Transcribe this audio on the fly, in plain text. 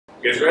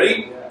You guys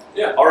ready?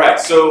 Yeah. All right.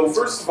 So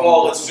first of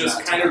all, let's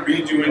just kind of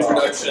redo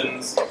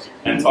introductions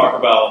and talk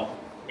about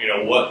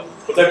what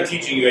type of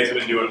teaching you guys have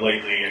been doing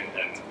lately, and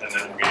then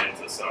we'll get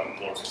into some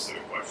more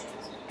specific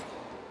questions.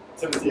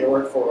 Timothy, I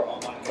work for an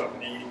online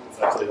company. It's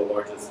actually the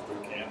largest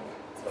boot camp.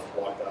 It's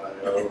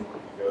Block.io. You can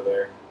go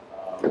there.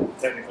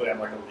 Technically,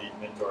 I'm like a lead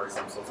mentor,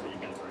 so I'm supposed to be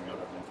mentoring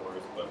other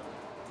mentors, but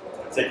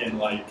I've taken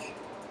like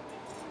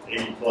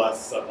 80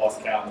 plus, I've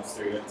lost count of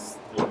students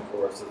through the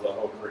course. There's a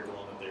whole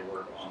curriculum that they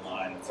work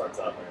online. It starts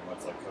out very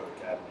much like Code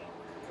Academy,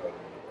 where you're coding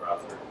in the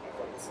browser. I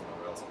focus on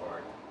the Rails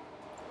part.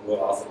 We'll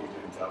also be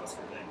doing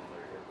JavaScript and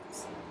Angular here pretty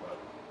soon. But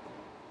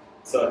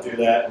so I do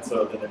that, and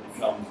so then it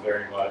becomes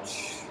very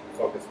much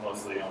focused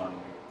mostly on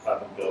how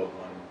to build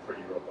one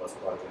pretty robust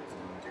project and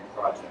then we do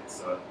projects.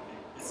 So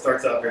it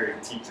starts out very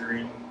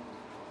teachering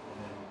and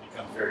then it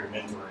becomes very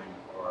mentoring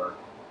or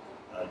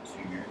a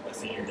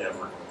senior dev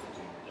working with a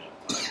junior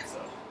dev. So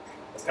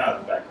that's kind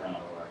of the background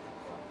of where I come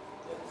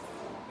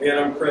from. And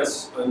I'm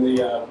Chris. I'm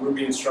the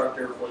Ruby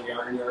instructor for the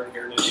Iron Yard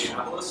here in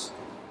Indianapolis.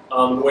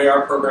 The way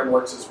our program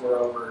works is we're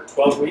over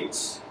 12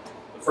 weeks.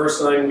 The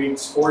first 9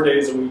 weeks, 4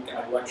 days a week,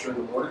 I lecture in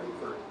the morning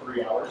for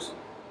 3 hours.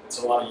 It's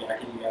a lot of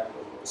yakety-yak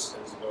as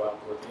you go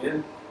out toward the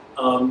end.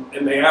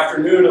 And the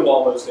afternoon of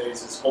all those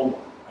days is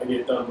homework. I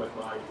get done with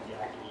my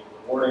yakety in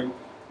the morning,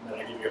 and then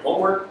I give you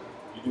homework.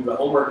 You do the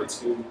homework, it's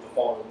due the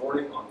following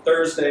morning. On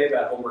Thursday,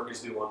 that homework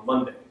is due on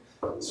Monday.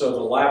 So the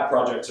lab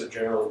projects are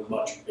generally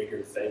much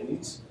bigger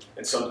things,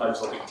 and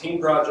sometimes like team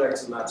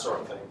projects and that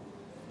sort of thing.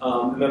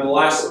 And then the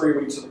last 3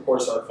 weeks of the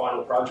course are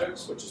final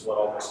projects, which is what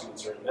all my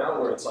students are in now,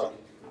 where it's like,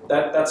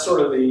 that's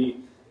sort of the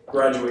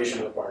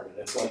graduation requirement.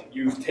 It's like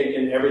you've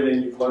taken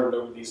everything you've learned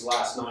over these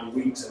last 9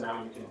 weeks, and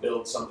now you can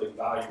build something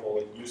valuable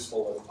and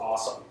useful and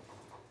awesome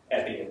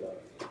at the end of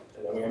it.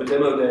 And then we have a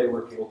demo day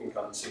where people can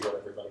come and see what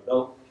everybody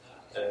built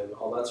and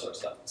all that sort of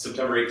stuff.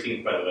 September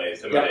 18th, by the way,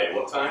 is demo day.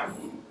 What time?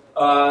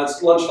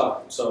 It's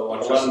lunchtime, so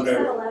like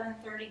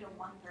 11:30. 11:30 to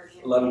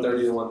 1:30. 11:30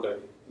 to 1:30.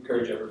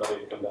 Encourage everybody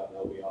to come down.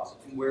 That'll be awesome.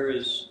 Where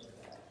is?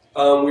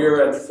 We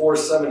are at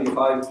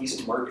 475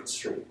 East Market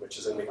Street, which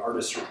is in the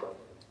artistry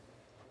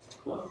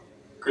program.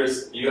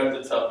 Chris, you have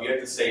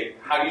to say,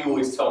 how do you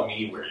always tell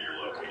me where you're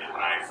located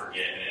when I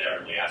forget and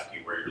inevitably ask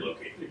you where you're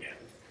located again?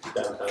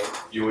 Downtown.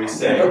 You always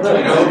say,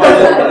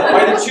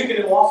 by the chicken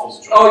and waffles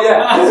joint. Oh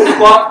yeah,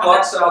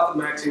 block south of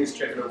Maxine's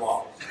Chicken and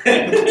Waffles. He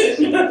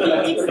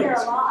eats there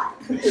a lot.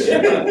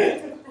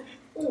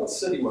 Well, it's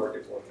City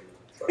Market for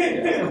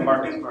Yeah.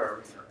 Market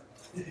Square.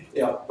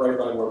 Yeah, right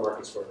by where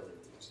Market Square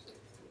is.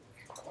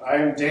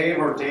 I'm Dave,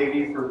 or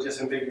Davey for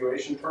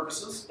disambiguation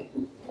purposes.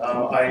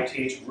 I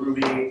teach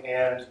Ruby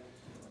and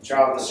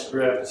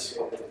JavaScript,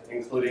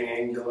 including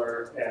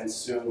Angular and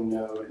soon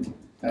Node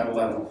at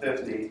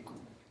 1150.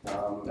 At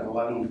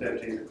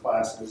 1150, the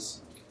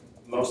classes,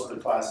 most of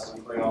the classes,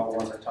 including all the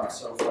ones I've taught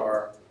so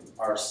far,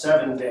 are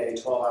 7-day,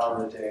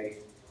 12-hour-a-day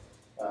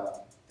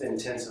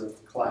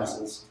intensive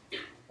classes.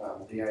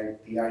 The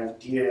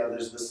idea,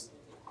 there's this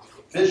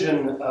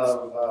vision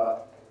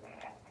of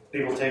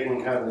people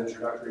taking kind of an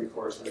introductory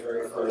course, the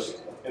very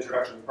first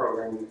introduction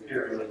programming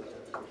period,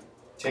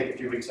 take a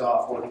few weeks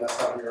off, working that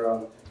stuff on your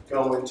own,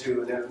 go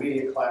into an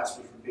intermediate class,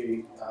 which would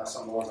be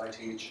some of the ones I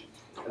teach,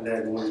 and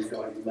then when you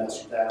feel like you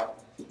mastered that,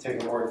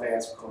 take a more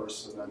advanced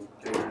course, and then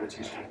get into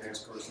teaching an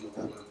advanced course in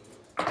November.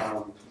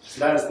 So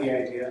that is the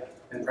idea.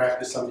 In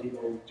practice, some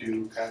people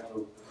do kind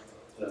of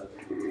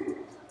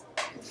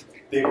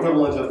the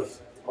equivalent of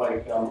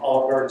like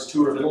Olive Garden's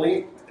tour of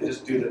Italy. They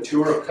just do the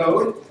tour of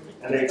code,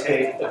 and they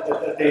take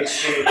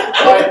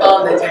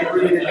Python, they take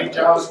Ruby, they take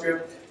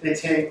JavaScript, they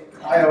take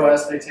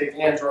iOS, they take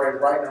Android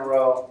right in a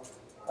row.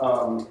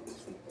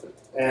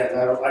 And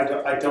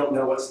I don't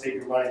know what state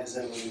your mind is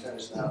in when you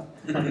finish that.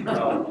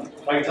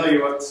 I can tell you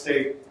what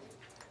state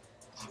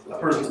a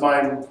person's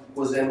mind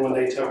was in when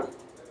they took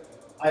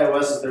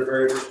iOS as their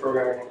very first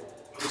programming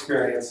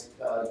experience,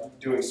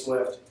 doing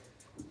Swift.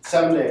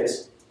 7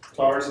 days,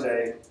 12 hours a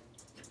day.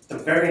 The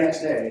very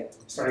next day,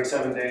 starting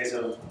 7 days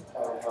of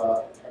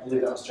I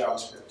believe that was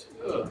JavaScript.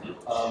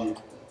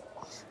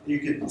 You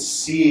could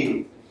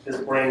see his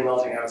brain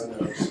melting out his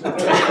nose.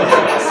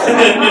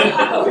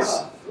 At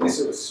least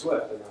it was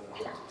Swift and not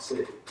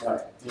City.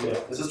 Right. Yeah,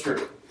 this is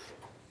true.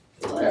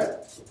 Okay.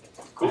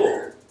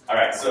 Cool. All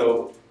right,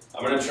 so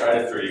I'm going to try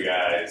to throw you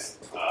guys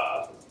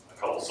a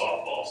couple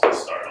softballs to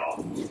start off.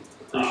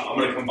 I'm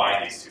going to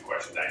combine these two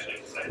questions actually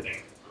because I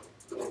think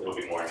it'll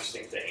be more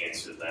interesting to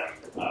answer them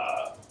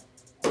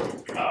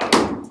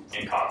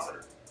in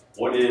concert.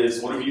 What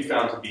have you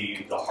found to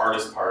be the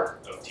hardest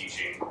part of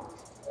teaching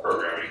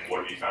programming?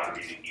 What have you found to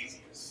be the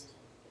easiest?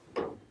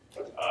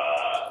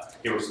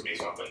 Here was me,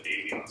 so I'm putting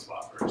Davey on the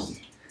spot first.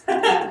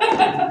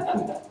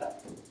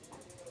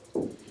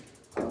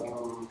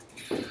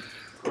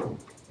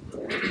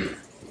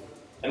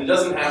 And it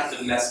doesn't have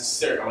to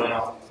necessarily,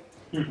 well,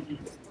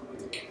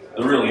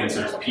 the real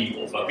answer is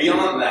people, but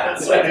beyond that,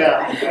 That's like,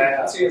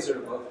 That's the answer to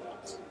both.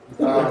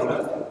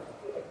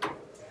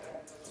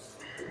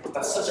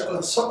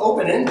 That's so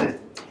open-ended.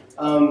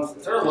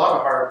 There are a lot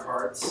of hard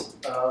parts.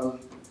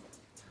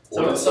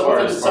 Some of it's just Why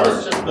the, is it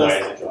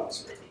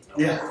JavaScript?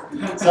 No.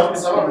 yeah.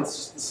 Some of it's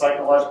just the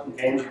psychological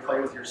games you play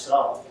with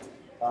yourself,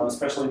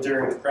 especially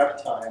during the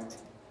prep time.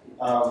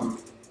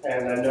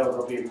 And I know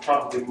there'll be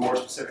probably more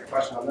specific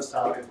question on this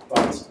topic,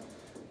 but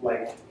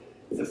like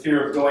the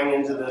fear of going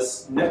into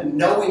this,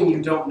 knowing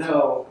you don't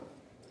know,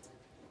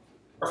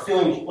 or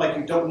feeling like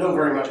you don't know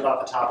very much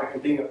about the topic,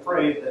 and being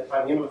afraid that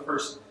by the end of the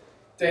first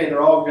day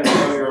they're all going to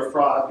know you're a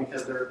fraud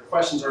because their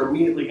questions are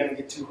immediately going to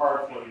get too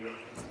hard for you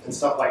and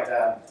stuff like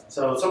that.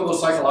 So some of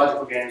those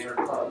psychological games are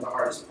the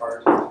hardest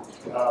part.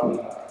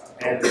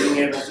 And being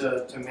able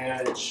to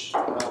manage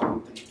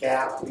the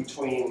gap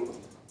between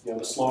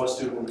the slowest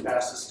student and the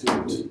fastest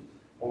student,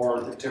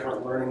 or the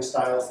different learning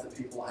styles that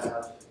people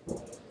have.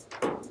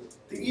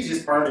 The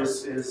easiest part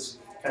is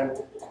kind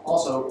of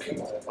also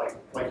people, like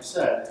you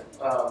said.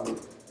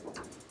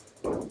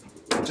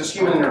 Just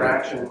human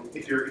interaction,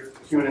 if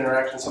human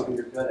interaction is something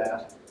you're good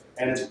at,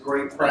 and it's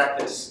great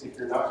practice if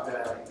you're not good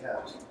at it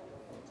yet.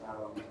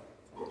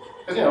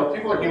 Because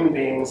people are human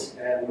beings,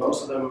 and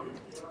most of them,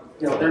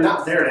 they're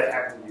not there to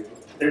act with you.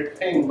 They're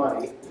paying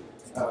money,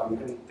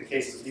 in the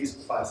case of these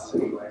classes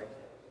anyway.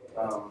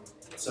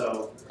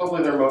 So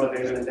hopefully they're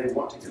motivated and they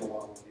want to get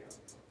along with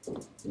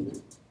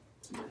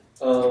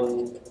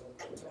you.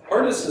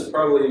 Hardest is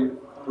probably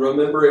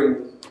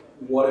remembering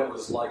what it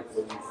was like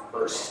when you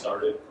first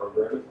started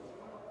programming.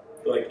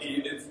 Like,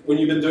 when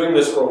you've been doing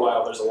this for a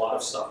while, there's a lot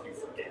of stuff you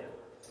forget.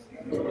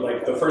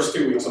 Like, the first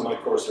 2 weeks of my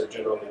course are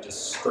generally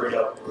just straight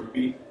up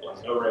Ruby,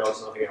 like no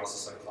Rails, nothing else,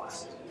 it's like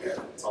classes.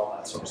 It's all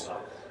that sort of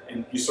stuff.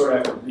 And you sort of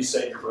have to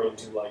reset your brain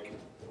to, like,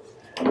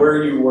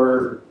 where you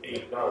were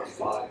 8, 9,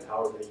 5,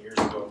 however many years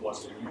ago it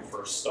was when you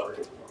first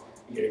started.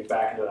 Getting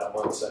back into that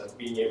mindset of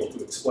being able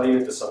to explain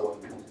it to someone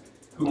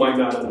who might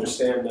not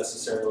understand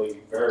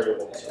necessarily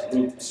variables or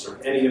loops or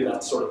any of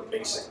that sort of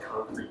basic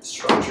concrete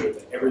structure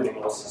that everything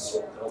else is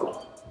sort of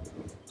built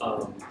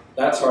on.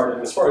 That's hard,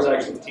 and as far as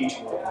actually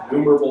teaching like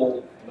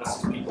enumerable,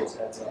 messes people's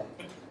heads up.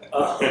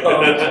 Rocks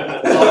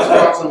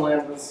and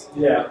lambdas.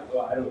 Yeah,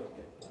 well, I don't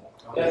get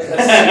that. That's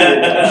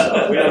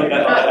so we don't need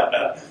to talk about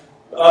that.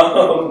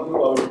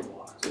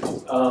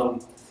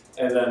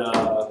 And then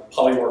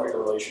polymorphic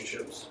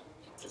relationships.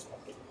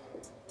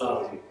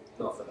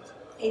 Nothing.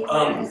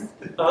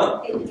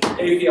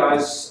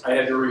 APIs, I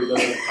had to read them a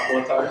couple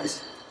of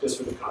times just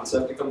for the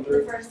concept to come The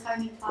through. first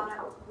time you taught it,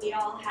 we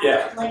all had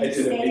Yeah, I like did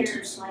it way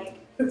stairs, too like,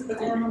 I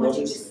don't know what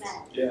you just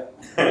said. Yeah.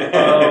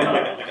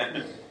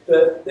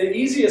 The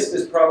easiest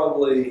is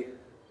probably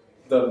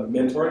the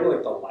mentoring,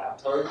 like the lab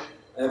time.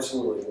 I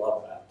absolutely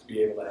love that, to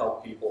be able to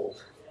help people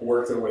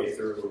work their way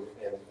through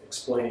and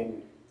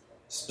explain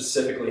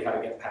specifically how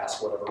to get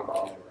past whatever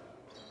problem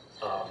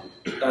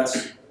they're at.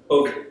 That's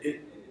both,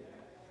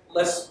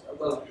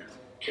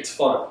 it's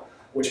fun,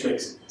 which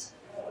makes it easy,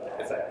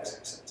 if that makes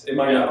any sense. It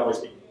might not always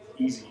be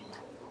easy.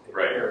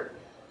 Right.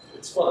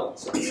 It's fun,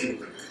 so it's easy.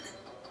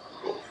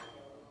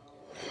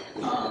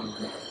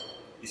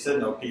 You said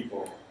no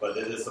people, but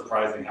it is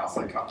surprising how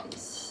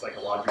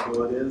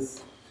psychological it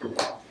is. And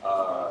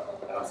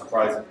I'm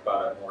surprised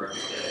about it more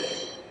every day.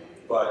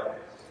 But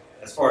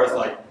as far as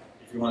like,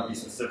 if you want to be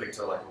specific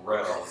to like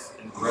Rails,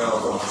 in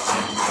Rails, one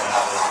thing you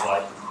have is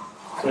like,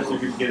 especially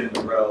if you get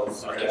into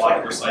Rails, There's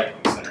like a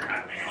recycling center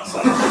happening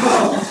outside.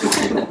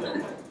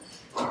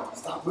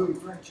 stop moving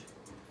French.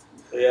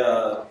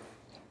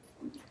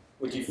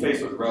 What you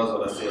face with Rails,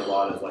 what I see a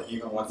lot is like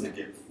even once they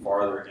get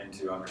farther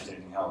into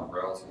understanding how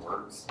Rails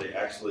works, they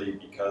actually,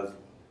 because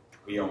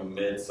we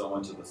omit so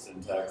much of the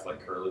syntax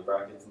like curly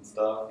brackets and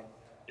stuff,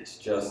 it's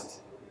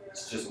just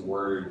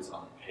words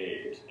on a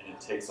page, and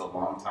it takes a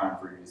long time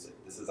for you to say,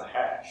 this is a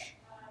hash.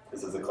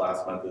 This is a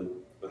class method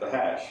with a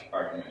hash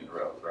argument in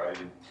Rails, right?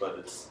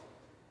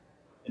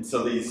 And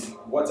so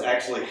what's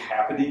actually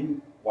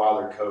happening while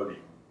they're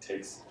coding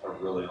takes a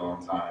really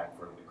long time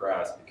for them to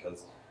grasp,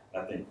 because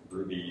I think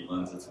Ruby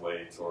lends its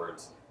way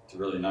towards it's a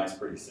really nice,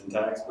 pretty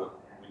syntax, but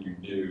when you're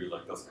new,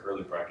 like those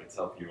curly brackets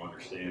help you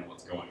understand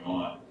what's going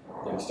on.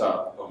 When you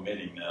stop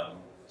omitting them,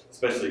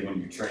 especially when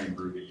you train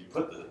Ruby, we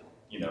put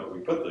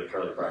the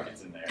curly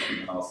brackets in there,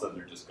 and all of a sudden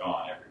they're just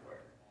gone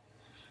everywhere.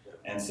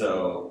 And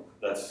so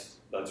that's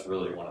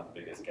really one of the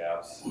biggest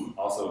gaps.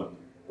 Also in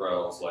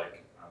Rails,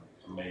 like I'm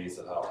amazed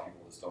at how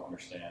people just don't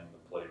understand the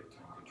play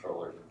between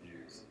controllers and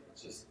views.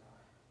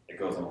 It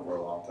goes on for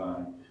a long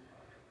time.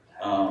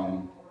 I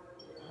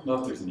don't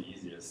know if there's an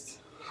easiest.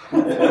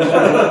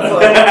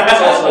 It's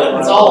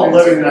all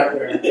living out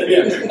there.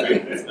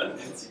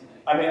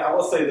 I mean, I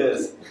will say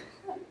this.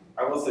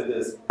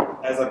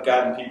 As I've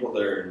gotten people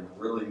that are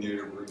really new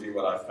to Ruby,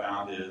 what I've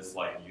found is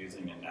like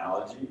using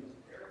analogy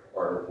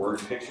or word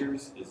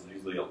pictures is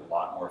usually a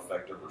lot more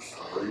effective for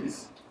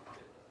stories.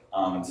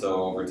 And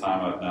so over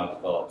time, I've now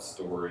developed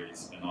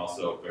stories and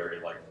also very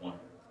like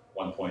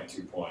 1 point,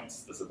 2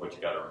 points. This is what you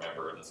got to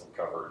remember, and this will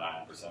cover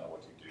 90% of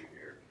what you do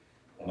here.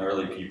 And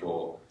early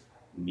people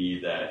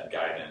need that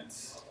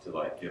guidance to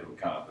like give them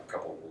kind of a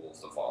couple rules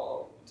to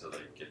follow until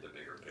they get the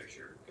bigger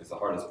picture. Because the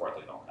hardest part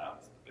they don't have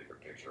is the bigger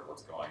picture of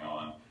what's going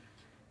on.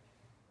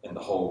 in the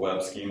whole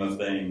web scheme of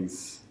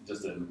things,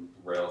 just in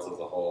Rails as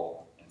a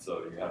whole. And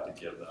so you have to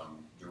give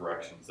them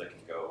directions that can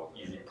go,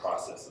 easy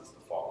processes to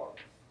follow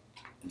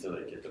until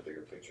they get the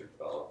bigger picture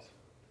developed.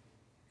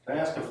 Can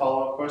I ask a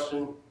follow-up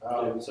question?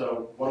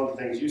 So one of the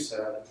things you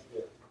said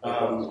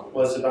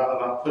was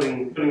about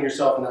putting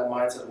yourself in that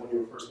mindset when you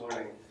were first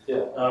learning.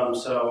 Yeah.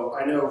 So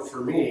I know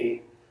for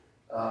me,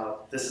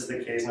 this is the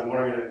case, and I'm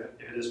wondering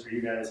if it is for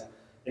you guys.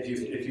 If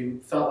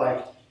you felt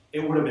like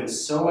it would have been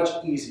so much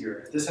easier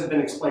if this had been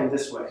explained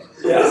this way.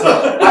 Yeah.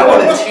 So I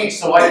want to teach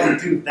so I can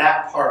do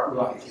that part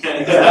right.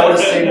 Because that would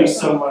have saved me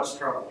so much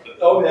trouble.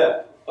 Oh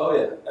yeah. Oh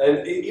yeah.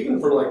 And even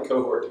from like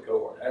cohort to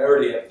cohort, I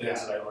already have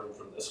things that I learned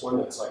from this one.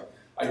 It's like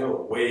I know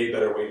a way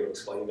better way to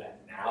explain that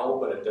now,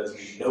 but it does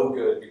me no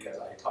good because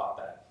I taught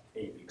that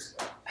 8 weeks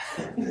ago.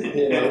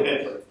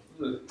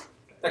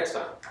 Next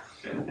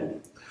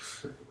time.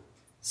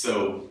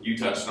 So you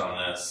touched on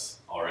this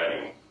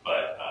already,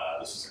 but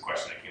this was a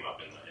question that came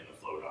up in the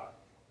Flowdoc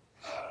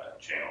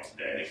channel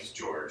today. I think it's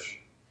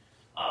George.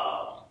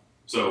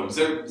 So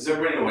does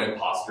everybody know what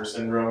imposter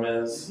syndrome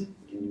is?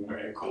 All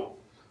right, cool.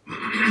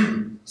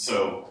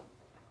 So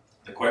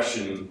the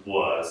question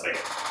was like,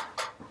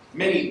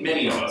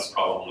 many of us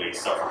probably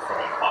suffer from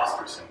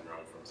imposter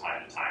syndrome from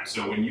time to time.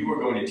 So when you were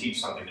going to teach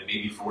something that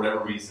maybe for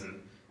whatever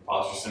reason,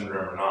 imposter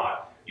syndrome or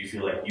not, you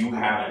feel like you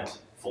haven't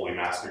fully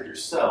mastered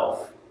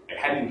yourself, like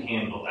how do you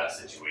handle that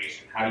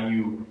situation? How do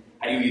you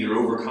either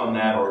overcome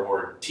that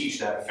or teach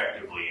that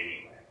effectively anyway?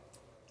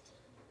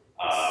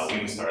 We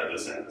can start at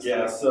this end.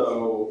 Yeah,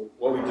 so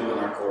what we do in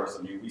our course,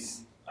 I mean,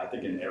 I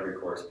think in every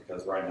course,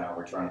 because right now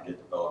we're trying to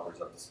get developers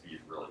up to speed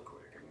really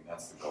quick. I mean,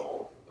 that's the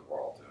goal that we're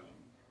all doing.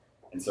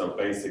 And so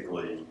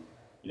basically,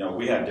 you know,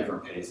 we have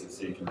different paces,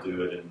 so you can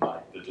do it in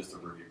like just the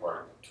Ruby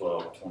part,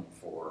 12,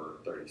 24,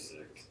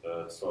 36,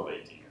 12,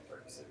 18, or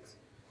 36.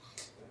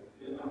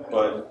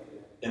 But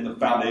in the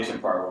foundation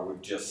part where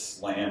we've just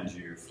slammed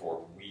you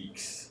for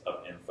weeks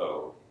of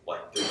info,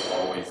 like there's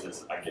always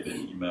this, I get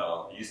an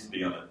email, it used to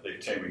be on we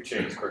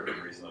changed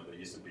curriculum recently, but it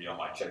used to be on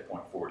my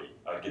checkpoint 40.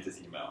 I would get this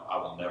email, I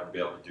will never be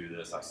able to do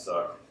this, I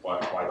suck, why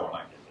don't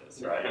I get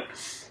this, right?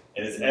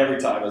 And it's every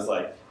time, it's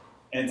like,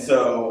 and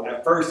so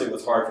at first it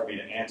was hard for me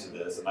to answer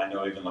this, and I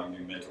know even like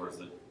new mentors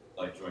that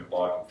like join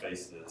blog and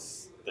face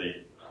this,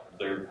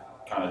 they're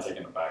kind of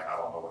taken aback, I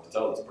don't know what to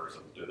tell this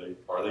person,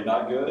 are they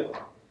not good?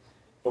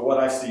 But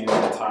what I've seen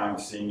over time,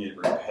 seeing it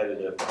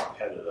repetitive,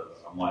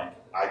 I'm like,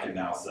 I can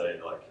now say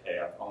like, hey,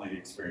 I've only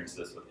experienced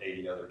this with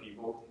 80 other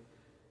people,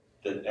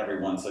 that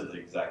everyone said the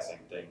exact same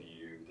thing to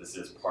you. This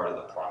is part of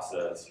the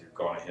process. You're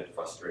going to hit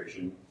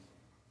frustration.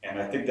 And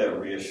I think that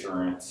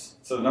reassurance,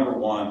 so number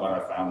one, what I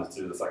found is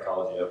too, the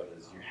psychology of it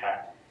is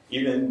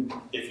even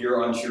if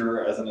you're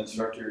unsure as an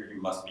instructor, you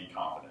must be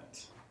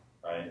confident,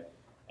 right?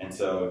 And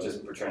so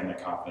just portraying the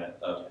confidence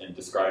and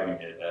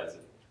describing it as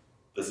if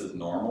this is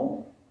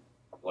normal,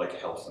 like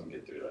helps them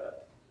get through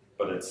that.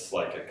 But it's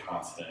like a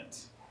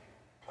constant,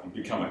 you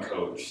become a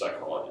coach,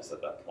 psychologist at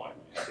that point.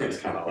 You have to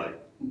just kind of like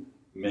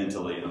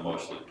mentally and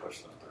emotionally push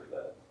them through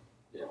that.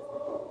 Yeah.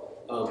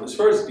 As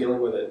far as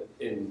dealing with it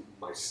in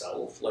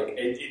myself, like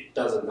it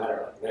doesn't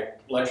matter. Like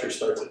lecture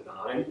starts at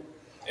 9,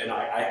 and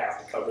I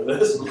have to cover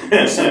this.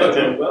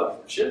 So,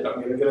 well, shit,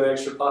 I'm gonna get an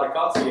extra pot of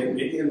coffee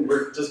and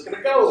we're just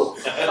gonna go.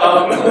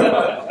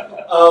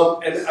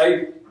 And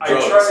I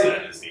Drugs, try.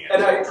 that is the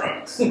answer.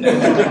 Drugs.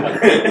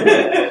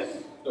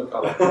 No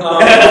comment.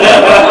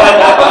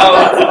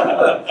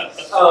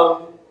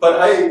 But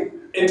I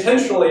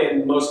intentionally,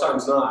 and most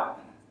times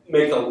not,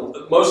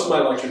 most of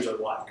my lectures are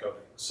live coding.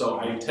 So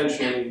I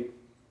intentionally,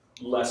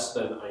 less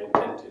than I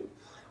intend to,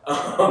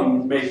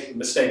 make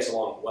mistakes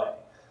along the way.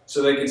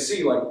 So they can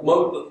see, like a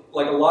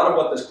lot of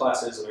what this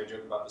class is, and I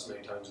joke about this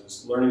many times,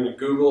 is learning to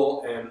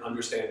Google and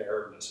understand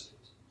error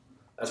messages.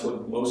 That's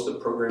what most of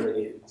programming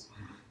is.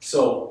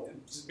 So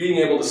being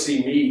able to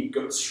see me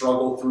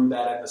struggle through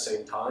that at the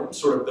same time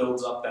sort of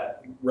builds up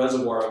that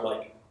reservoir of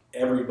like,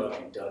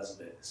 everybody does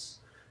this.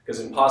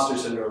 Because imposter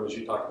syndrome, as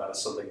you talked about, is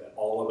something that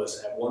all of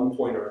us at one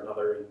point or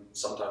another, and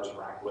sometimes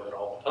interact with it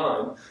all the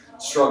time,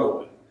 struggle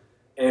with.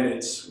 And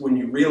it's when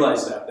you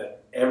realize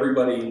that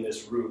everybody in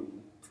this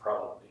room,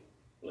 probably,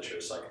 unless you're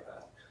a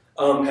psychopath,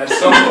 at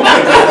some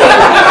point,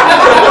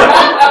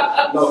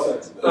 no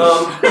offense,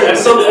 at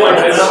some point,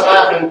 I'm not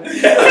laughing.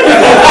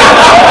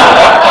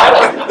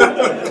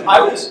 I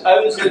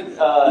was at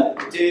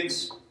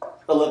Dave's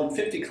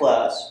 1150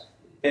 class,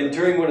 and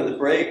during one of the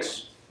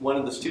breaks, one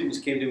of the students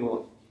came to me and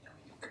went,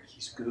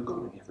 he's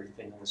Googling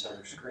everything on this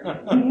other screen.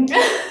 Who did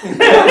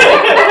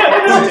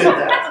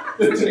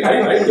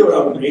that? I do it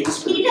on the main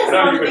screen. He does it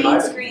on the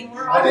main screen.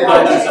 We're all I did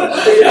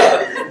watching.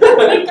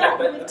 We've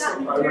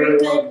gotten a very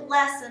good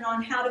lesson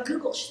on how to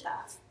Google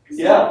stuff.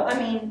 Yeah. I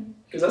mean,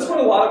 Because that's what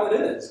a lot of it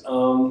is.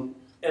 And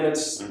I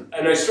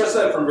stress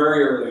that from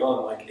very early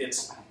on. Like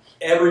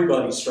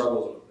everybody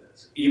struggles with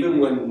this, even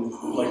when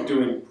like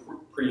doing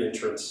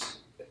pre-entrance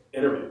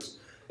interviews.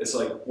 It's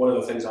like one of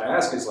the things I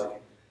ask is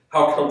like,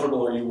 how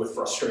comfortable are you with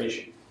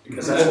frustration?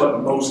 because that's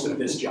what most of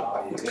this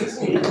job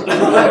is.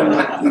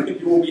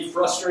 You will be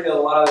frustrated a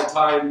lot of the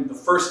time. The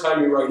first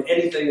time you write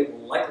anything, it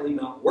will likely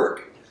not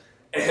work.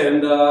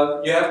 And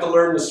you have to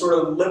learn to sort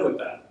of live with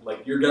that.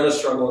 Like, you're going to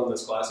struggle in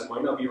this class. It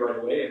might not be right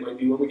away. It might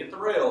be when we get to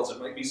Rails. It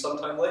might be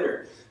sometime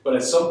later. But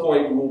at some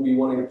point, you will be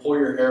wanting to pull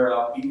your hair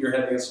out, beat your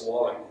head against the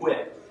wall, and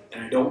quit.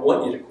 And I don't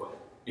want you to quit,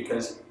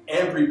 because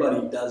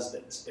everybody does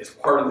this. It's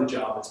part of the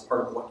job. It's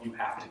part of what you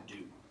have to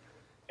do.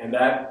 And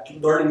that,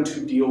 learning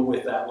to deal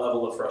with that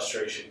level of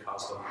frustration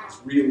constantly is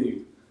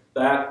really,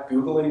 that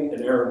Googling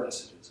and error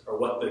messages are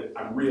what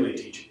I'm really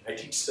teaching. I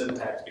teach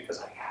syntax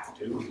because I have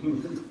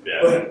to.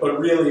 Yeah. But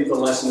really, the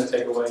lesson to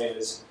take away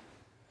is,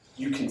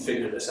 you can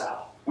figure this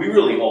out. We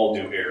really all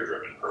do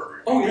error-driven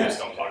programming. Oh, We yeah. just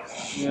don't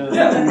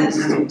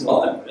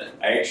talk about it. Yeah.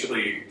 I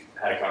actually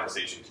had a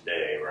conversation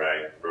today where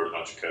I wrote a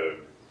bunch of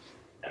code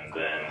and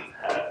then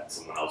had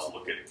someone else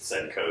look at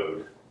said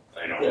code,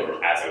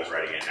 as I was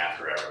writing it and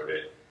after I wrote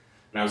it.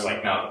 And I was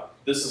like, no,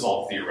 this is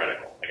all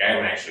theoretical. Like, I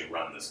haven't actually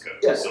run this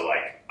code. Yeah. So,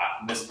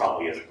 this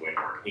probably isn't going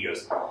to work. He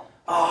goes, oh,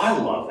 I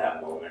love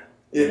that moment.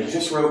 You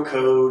just wrote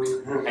code,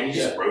 and you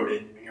just wrote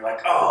it, and you're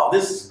like, oh,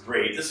 this is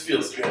great. This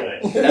feels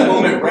good. That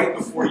moment right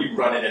before you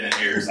run it and it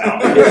errors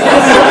out.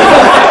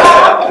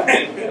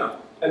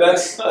 And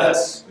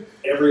that's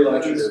every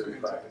lecture we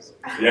practice.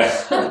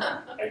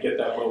 Yeah. I get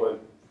that moment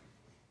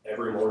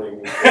every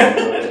morning. But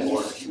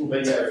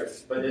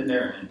isn't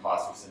there an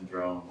imposter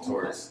syndrome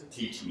towards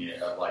teaching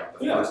it? Of like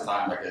the first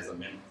time, like as a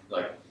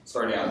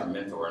starting out as a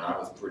mentor, and I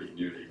was pretty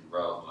new to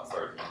Rails when I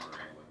started mentoring.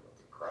 Like, what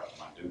the crap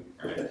am I doing?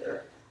 Right?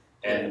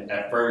 And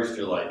at first,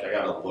 you're like, I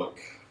gotta look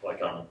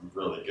like I'm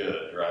really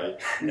good, right?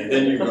 And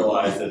then you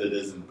realize that it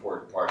is an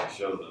important part to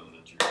show them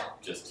that you're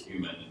just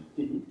human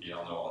and you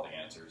don't know all the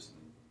answers. And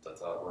that's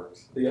how it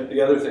works.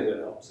 The other thing that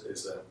helps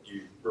is that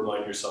you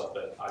remind yourself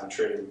that I'm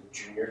training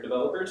junior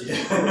developers,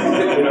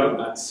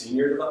 not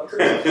senior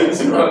developers.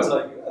 So I was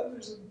like,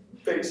 there's a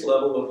base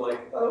level of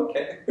like,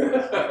 okay.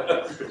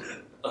 That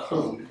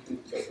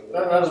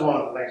is one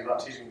of the things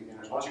about teaching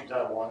beginners. Once you've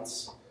done it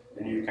once,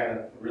 and you kind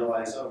of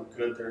realize, oh,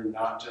 good, they're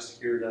not just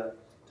here to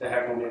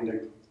heckle me and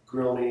to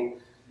grill me.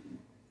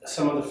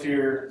 Some of the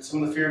fear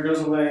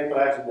goes away. But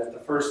I have to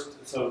admit,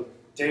 so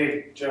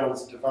Dave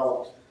Jones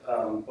developed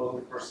both of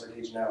the courses I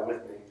teach now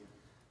with me,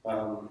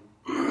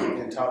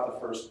 and taught the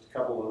first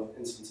couple of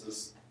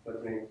instances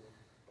with me.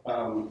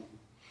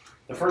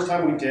 The first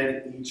time we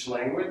did each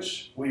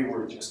language, we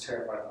were just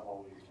terrified the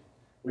whole week.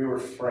 We were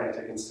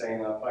frantic and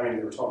staying up. I mean,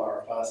 they were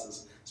 12-hour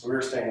classes, so we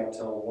were staying up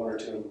till 1 or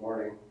 2 in the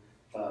morning,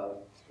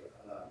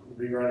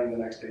 rewriting the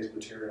next day's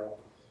material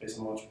based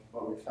on what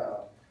we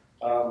found.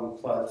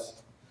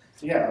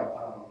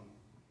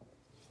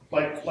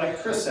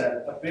 Like Chris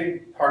said, a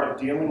big part of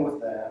dealing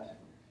with that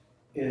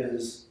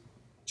is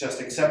just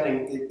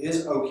accepting it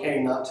is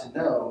okay not to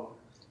know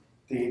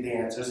the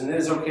answers, and it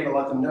is okay to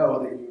let them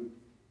know that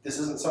this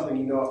isn't something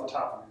you know off the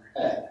top of your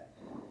head.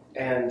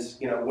 And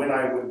when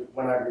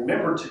I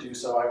remembered to do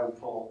so, I would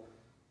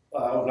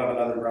open up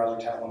another browser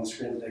tab on the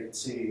screen that they could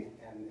see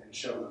and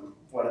show them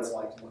what it's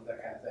like to look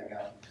that kind of thing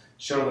up.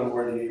 Show them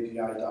where the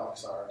API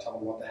docs are, tell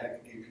them what the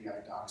heck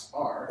API docs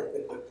are,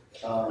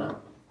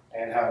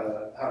 and how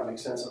to make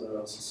sense of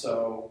those.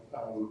 So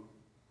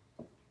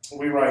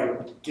we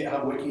write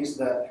GitHub wikis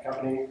that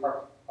accompany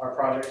our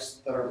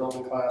projects that are built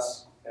in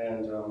class,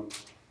 and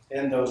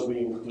in those we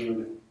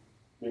include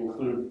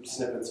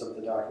snippets of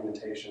the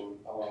documentation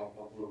along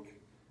the link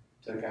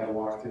to kind of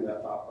walk through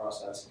that thought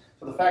process.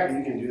 So the fact that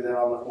you can do that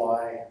on the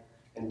fly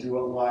and do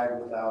it live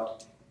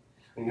without,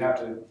 and you have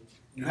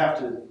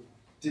to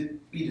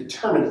be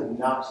determined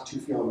not to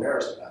feel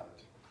embarrassed about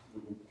it.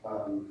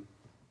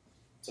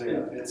 So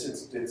yeah,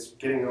 it's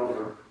getting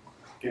over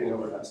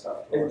that stuff.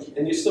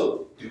 And you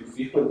still do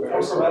feel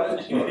embarrassed about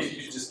it. You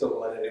just don't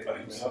let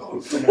anybody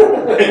know.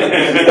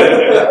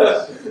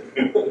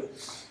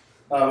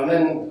 And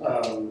then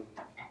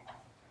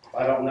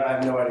I don't know. I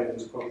have no idea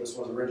whose quote this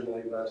was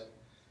originally, but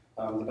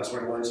the best way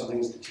to learn something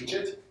is to teach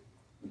it.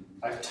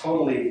 I've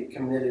totally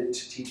committed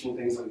to teaching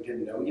things that I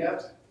didn't know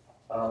yet.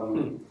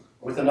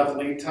 With enough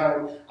lead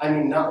time. I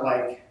mean, not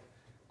like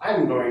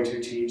I'm going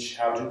to teach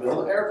how to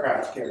build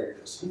aircraft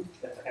carriers,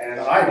 and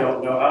I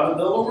don't know how to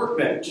build a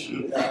workbench.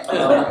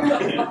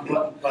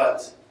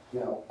 But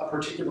a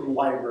particular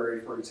library,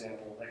 for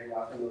example, that you're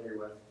not familiar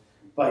with,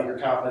 but you're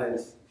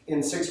confident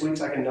in 6 weeks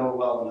I can know it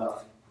well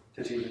enough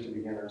to teach it to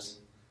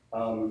beginners.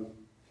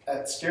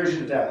 That scares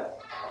you to death.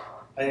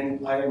 I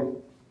am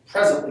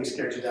presently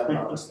scared to death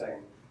about this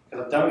thing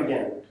because I've done it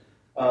again.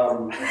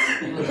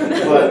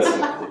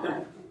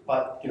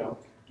 But you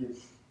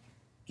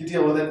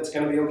deal with it. It's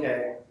going to be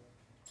okay.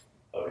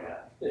 Oh yeah.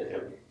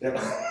 Yep.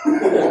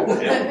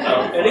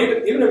 And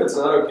even if it's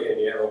not okay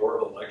and you have a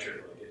horrible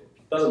lecture, like,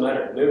 it doesn't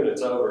matter. At noon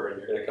it's over, and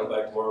you're going to come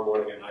back tomorrow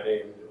morning at 9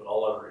 a.m. and do it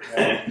all over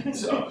again.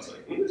 So it's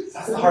like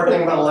that's the hard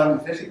thing about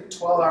 1150. They're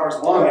 12 hours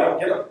long. I don't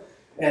get them.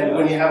 And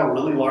when you have a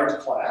really large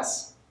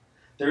class,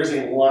 there's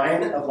a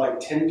line of like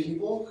 10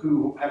 people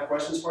who have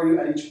questions for you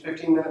at each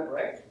 15-minute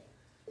break.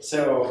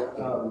 So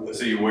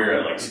so you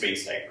wear a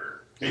space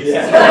diaper. I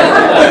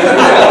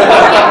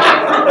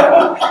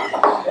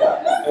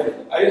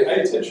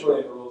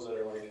intentionally have rules that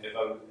are like if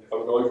I'm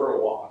going for a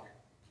walk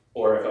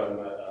or if I'm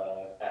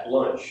at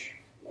lunch,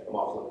 like I'm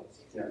off limits.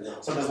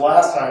 Yeah. So this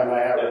last time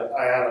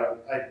I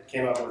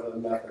came up with a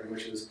method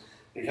which is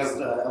because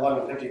the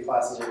 1150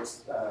 class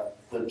is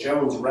the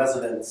Jones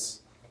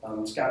residence,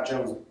 Scott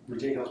Jones'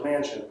 ridiculous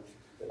mansion.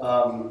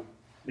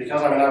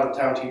 Because I'm an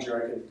out-of-town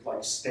teacher, I could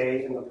like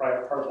stay in the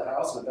private part of the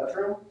house in the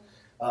bedroom.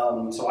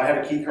 So I had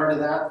a key card to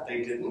that.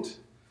 They didn't.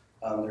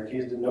 Their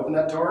keys didn't open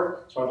that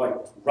door. So I'd like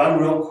run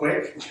real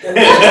quick, and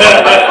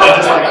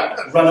just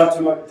like run up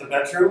to the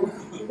bedroom,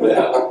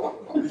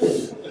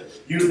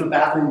 use the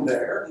bathroom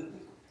there.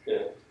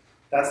 Yeah.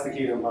 That's the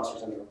key to imposter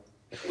syndrome.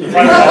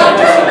 Run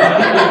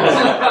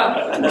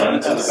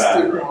to the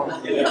bathroom.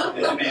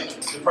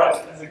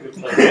 That's a good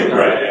plan.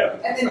 Right, yeah.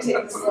 And then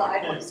take the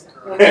slide.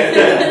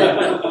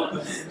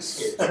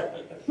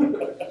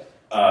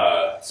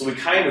 So we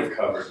kind of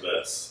covered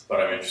this, but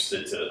I'm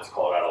interested to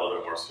call it out a little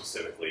bit more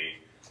specifically.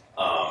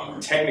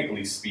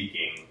 Technically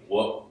speaking,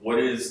 what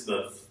is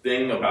the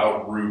thing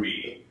about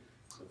Ruby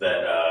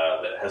that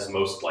has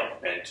most like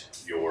bent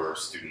your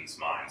students'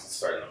 minds? Let's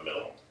start in the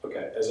middle.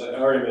 Okay, as I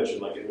already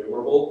mentioned, like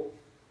enumerable,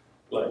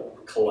 like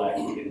collect,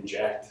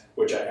 inject,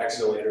 which I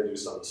accidentally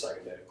introduced on the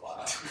second day of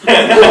class.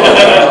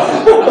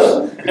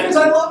 Because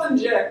I love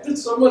inject,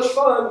 it's so much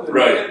fun.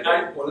 Right. And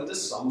I wanted to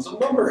sum some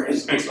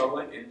numbers, so I'm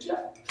like,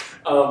 inject.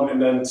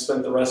 And then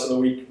spent the rest of the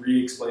week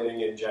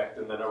re-explaining inject,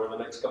 and then over the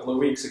next couple of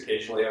weeks,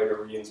 occasionally having to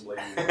re-explain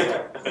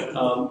inject.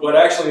 What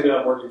actually ended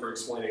up working for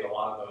explaining a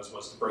lot of those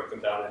was to break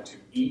them down into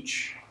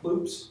each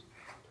loops.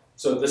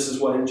 So this is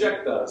what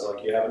inject does.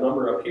 Like you have a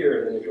number up here,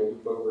 and then you go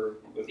loop over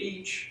with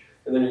each,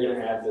 and then you're going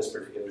to add this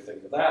particular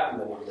thing to that,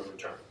 and then you're going to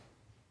return,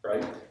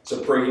 right?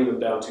 So breaking them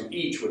down to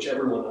each, which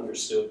everyone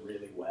understood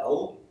really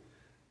well,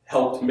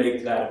 helped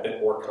make that a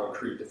bit more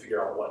concrete to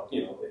figure out what,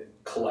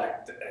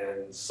 collect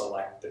and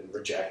select and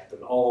reject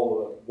and all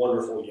the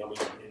wonderful, yummy,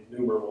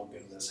 innumerable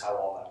goodness, how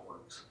all that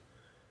works.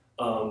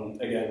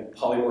 Again,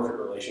 polymorphic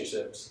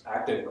relationships,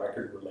 active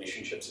record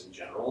relationships in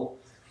general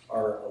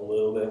are a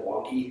little bit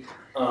wonky.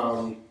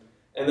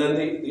 And then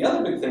the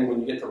other big thing when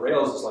you get to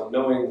Rails is like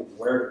knowing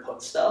where to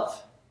put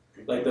stuff.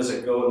 Like, does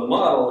it go in the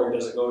model, or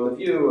does it go in the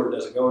view, or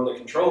does it go in the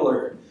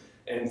controller?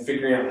 And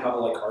figuring out how to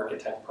like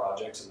architect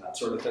projects and that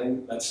sort of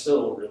thing, that's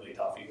still really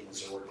tough even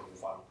as you're working on the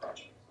final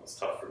project. That's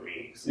tough for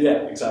me. So.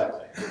 Yeah,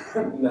 exactly.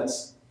 And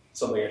that's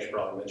something I should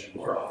probably mention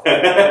more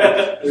often.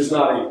 There's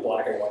not a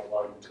black and white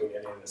line between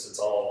any of this. It's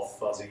all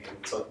fuzzy, and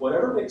it's like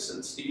whatever makes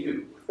sense to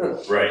you.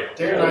 Right.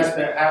 Dan and I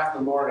spent half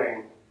the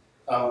morning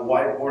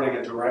whiteboarding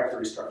a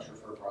directory structure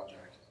for a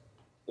project.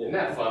 Isn't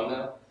that fun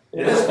though?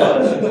 It is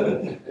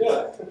fun.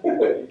 Yeah.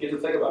 You get to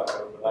think about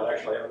it without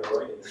actually having to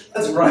write it.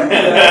 That's right.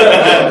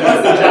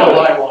 That's the job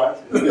I want.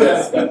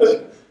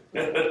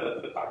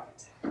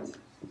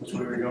 Which we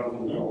were going in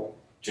the middle.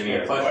 Jenny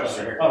has a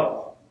question.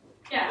 Oh.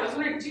 Yeah, I was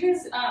wondering, do you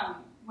guys,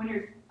 when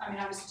you're,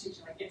 obviously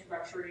teaching like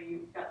introductory,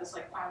 you've got this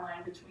like fine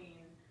line between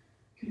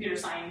computer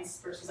science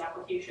versus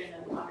application,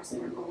 and obviously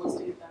your goal is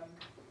to get them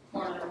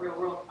more of a real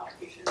world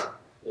application.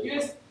 Do you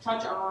guys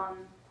touch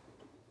on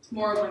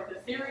more of like the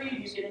theory? Do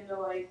you get into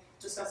like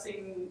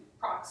discussing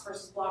procs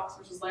versus blocks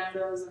versus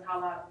lambdas and how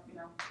that,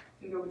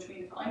 can go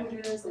between different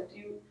languages? Like, do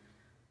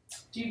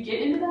you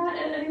get into that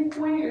at any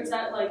point, or is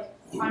that like,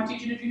 I'm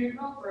teaching a junior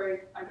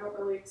developer, I don't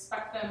really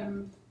expect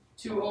them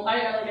to, I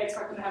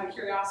expect them to have a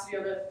curiosity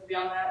of it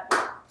beyond that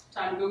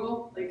time to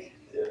Google? Like,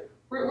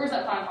 where's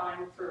that fine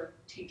line for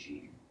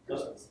teaching?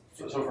 So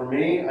for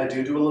me, I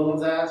do a little of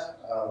that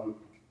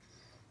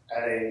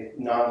at a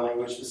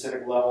non-language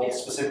specific level,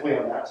 specifically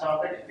on that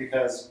topic,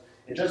 because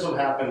it just so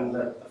happened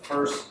that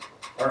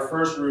our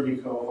first Ruby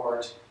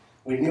cohort,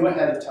 we knew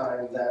ahead of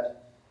time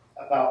that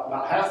about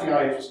half the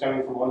audience was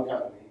coming from one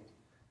company,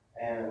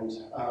 and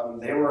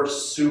they were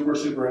super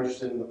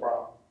interested in the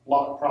proc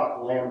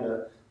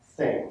lambda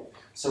thing.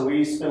 So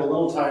we spent a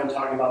little time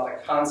talking about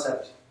the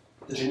concept,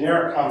 the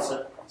generic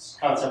concept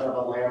of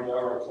a lambda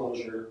or a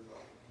closure,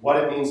 what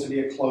it means to be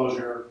a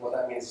closure, what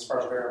that means as far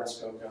as variable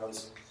scope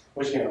goes,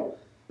 which,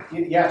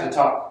 you have to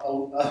talk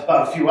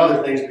about a few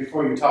other things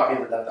before you talk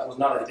into that. That was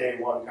not a day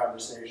one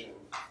conversation.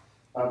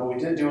 But we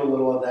did do a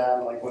little of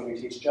that, like when we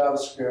teach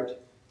JavaScript.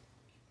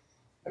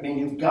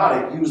 You've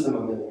got to use them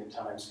a million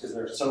times because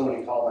there are so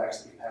many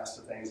callbacks that you pass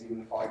to things,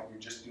 even if you're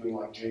just doing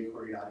like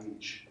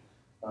jQuery.each.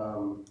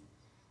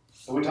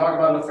 So we talk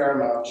about it a fair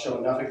amount, show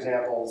enough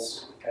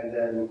examples, and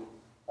then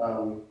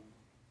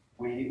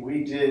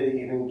we did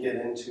even get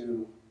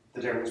into the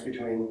difference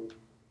between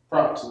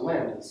procs and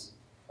lambdas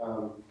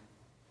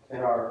in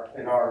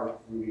our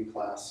Ruby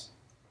class.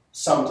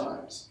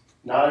 Sometimes.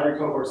 Not every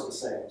cohort's the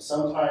same.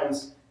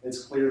 Sometimes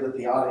it's clear that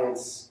the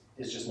audience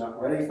is just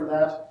not ready for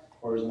that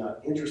or is not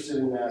interested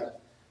in that,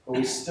 but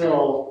I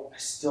still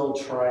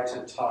try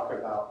to talk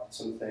about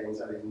some things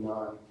at a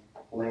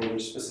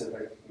non-language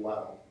specific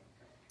level.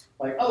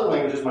 Like other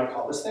languages might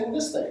call this thing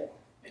this thing.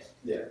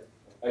 Yeah,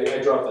 I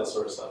drop that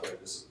sort of stuff.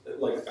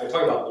 I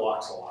talk about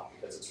blocks a lot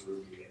because it's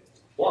Ruby.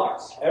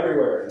 Blocks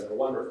everywhere, and they're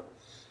wonderful.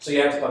 So you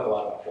have to talk a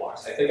lot about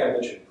blocks. I think I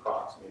mentioned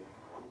procs maybe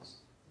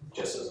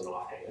just as an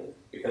offhand,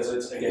 because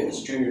it's, again,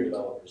 it's junior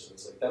developers. So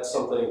it's like, that's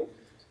something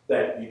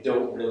that you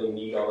don't really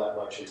need all that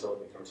much until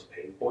it becomes a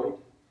pain point.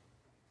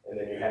 And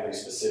then you have a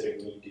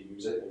specific need to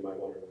use it, and you might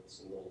wonder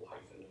what's a little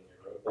hyphen in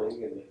your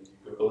thing, and then you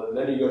Google it, and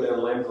then you go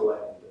down Lambda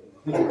Lab.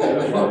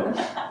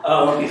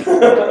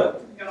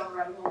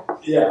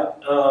 Yeah,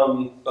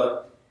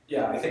 but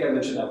yeah, I think I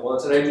mentioned that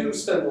once, and I do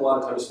spend a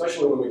lot of time,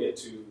 especially when we get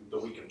to the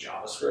week of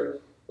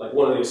JavaScript. Like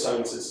one of the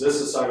assignments is this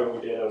assignment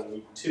we did on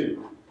week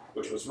 2,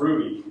 which was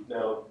Ruby,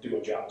 now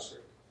doing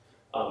JavaScript.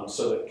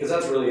 So that, because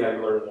that's really how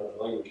you learn another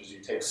language, is you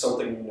take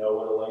something you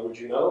know in a language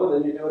you know,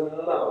 and then you do it in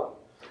another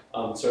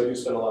one. So I do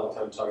spend a lot of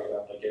time talking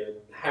about like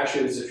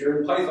hashes. If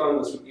you're in Python,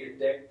 this would be a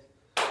dict,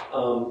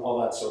 all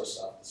that sort of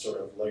stuff,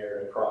 sort of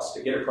layered across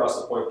to get across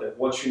the point that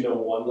once you know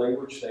one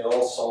language, they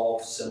all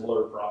solve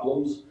similar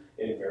problems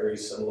in very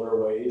similar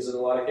ways in a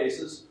lot of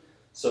cases.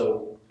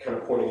 So kind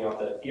of pointing out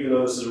that even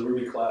though this is a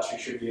Ruby class, you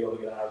should be able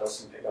to get out of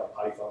this and pick up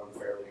Python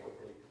fairly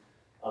quickly,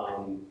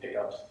 pick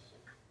up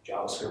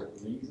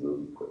JavaScript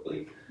reasonably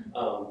quickly,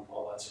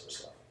 all that sort of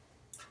stuff.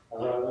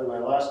 In my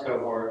last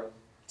cohort,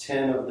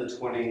 10 of the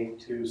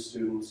 22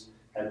 students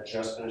had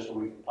just finished a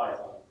week of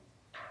Python.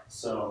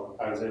 So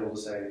I was able to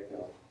say,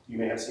 you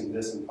may have seen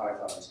this in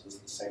Python, so this is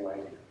the same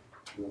idea,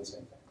 doing the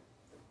same thing.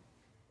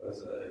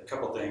 There's a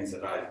couple things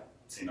that I've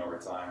seen over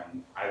time,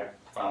 and I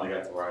finally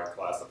got to where I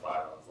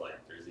classified. I was like,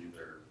 there's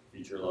either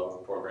feature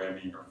level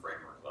programming or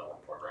framework level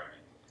programming.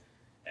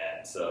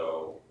 And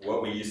so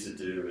what we used to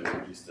do is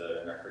we used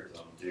to, in our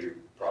curriculum, do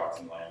procs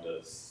and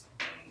lambdas.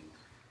 And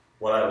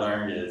what I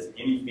learned is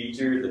any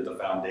feature that the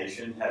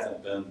foundation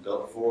hasn't been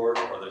built for,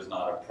 or there's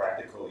not a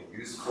practical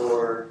use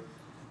for,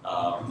 there's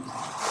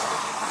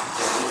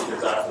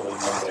absolutely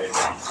no way to hit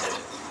it.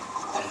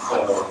 And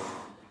so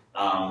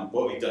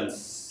what we've done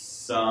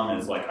some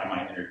is like I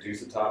might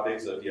introduce a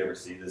topic, so if you ever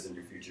see this in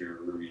your future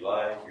Ruby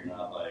life, you're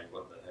not like,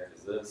 what the heck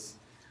is this?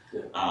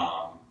 Yeah.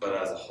 But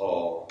as a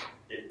whole,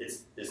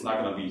 it's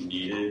not going to be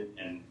needed,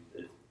 and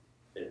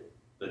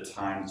the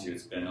time that you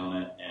spend on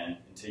it, and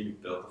until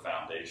you've built the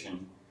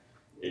foundation,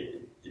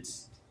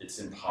 it's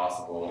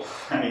impossible.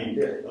 I mean,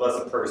 unless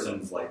a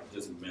person's like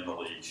just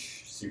mentally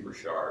super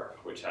sharp,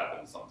 which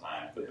happens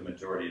sometimes, but the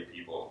majority of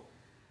people,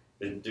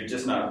 they're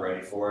just not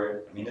ready for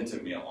it. I mean, it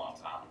took me a long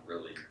time to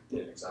really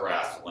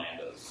grasp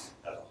lambdas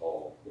as a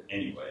whole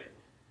anyway.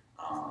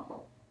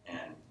 And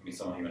I mean,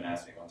 someone even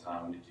asked me one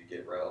time, when did you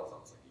get Rails? I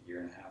was like, 1.5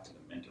 years into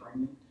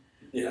mentoring it.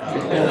 Yeah.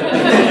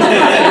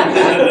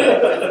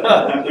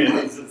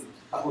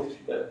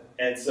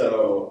 And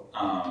so,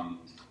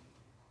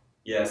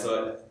 yeah,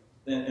 so,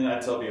 and I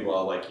tell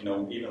people, like,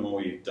 even when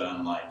we've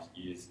done, like,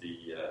 use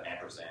the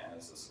ampersand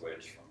as a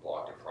switch from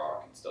block to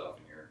proc and stuff,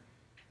 and you're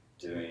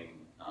doing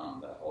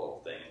that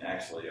whole thing, and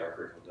actually our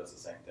curriculum does the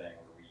same thing,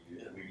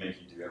 where we make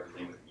you do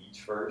everything with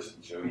each first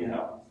and show you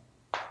how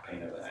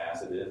pain of an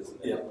ass it is, and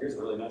then here's a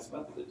really nice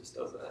method that just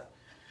does that.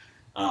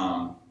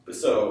 But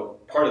so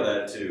part of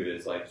that too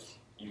is like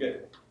you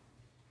get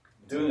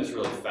doing this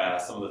really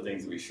fast. Some of the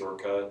things that we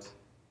shortcut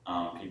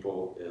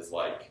people is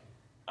like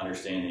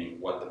understanding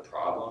what the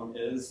problem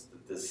is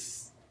that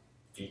this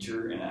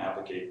feature in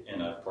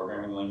a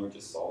programming language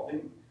is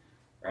solving,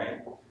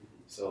 right?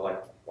 So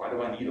like, why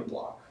do I need a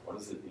block? What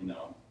is it?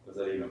 Does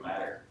that even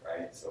matter,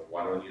 right? So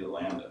why do I need a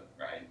lambda,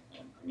 right?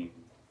 And, I mean,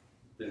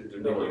 they're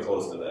nowhere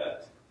close to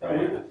that.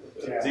 Right?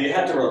 Yeah. So you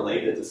have to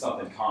relate it to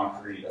something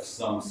concrete of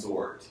some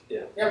sort.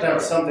 Yeah. You have to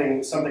have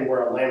something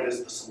where a lambda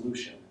is the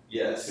solution.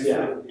 Yes.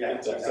 Yeah. Yeah.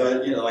 Exactly.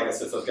 So like I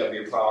said, so it's got to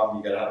be a problem.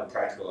 You got to have a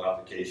practical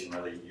application,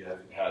 where you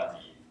have to have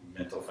the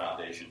mental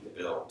foundation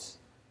built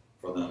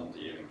for them to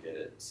even get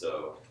it.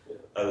 So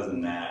other than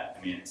that,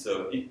 I mean,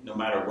 so no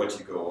matter what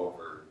you go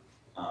over,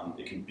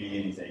 it can be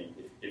anything.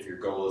 If your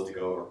goal is to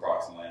go over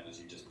procs and lambdas,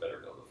 you just better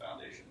build a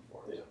foundation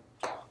for it.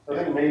 Yeah.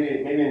 I think maybe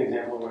an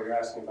example of what you're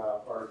asking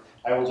about, or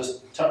I will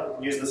just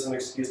use this as an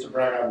excuse to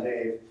brag on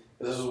Dave,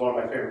 because this is one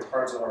of my favorite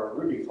parts of our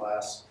Ruby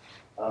class.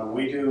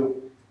 We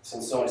do,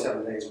 since it's only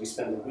 7 days, we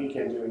spend the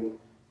weekend doing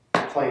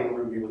plain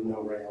Ruby with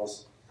no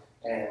Rails.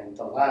 And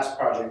the last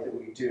project that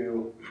we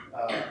do,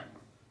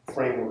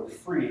 framework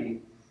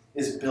free,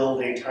 is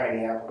build a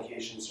tiny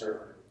application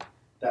server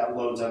that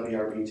loads up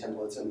ERB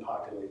templates and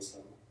populates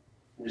them,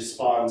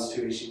 responds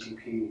to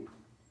HTTP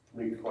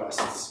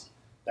requests,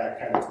 that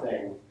kind of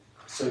thing.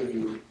 So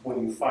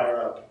when you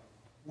fire up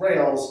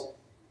Rails,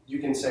 you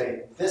can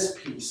say this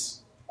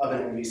piece of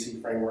an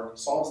MVC framework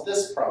solves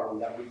this problem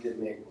that we did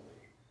manually,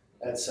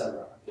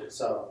 etc.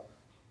 So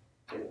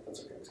that's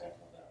a good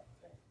example of that,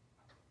 I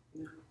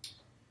think.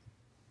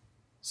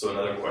 So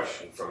another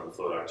question from the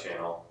FlowDoc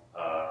channel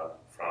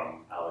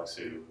from Alex,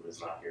 who is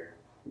not here.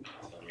 I'm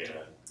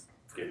gonna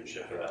give him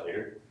shit for that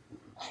later.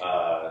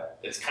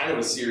 It's kind of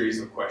a series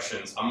of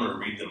questions. I'm going to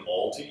read them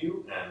all to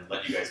you and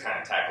let you guys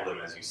kind of tackle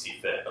them as you see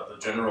fit. But the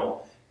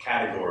general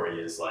category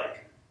is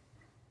like,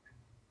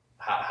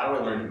 how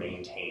do I learn to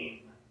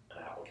maintain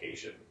an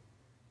application?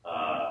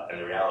 And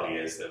the reality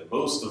is that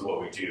most of what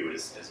we do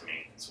is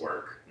maintenance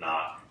work,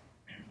 not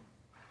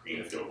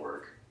greenfield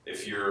work.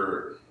 if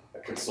you're a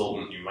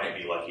consultant, you might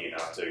be lucky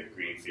enough to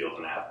greenfield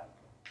an app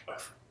a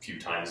few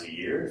times a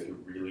year if you're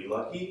really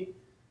lucky.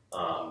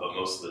 But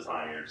most of the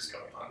time, you're just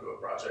going onto a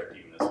project,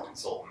 even as a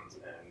consultant,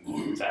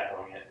 and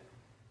tackling it.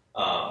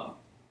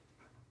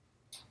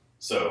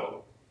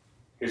 So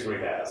here's what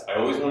he has. I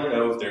always want to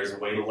know if there's a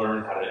way to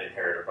learn how to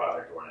inherit a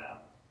project or an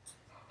app.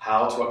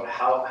 How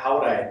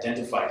would I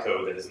identify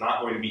code that is not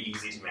going to be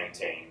easy to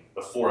maintain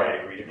before I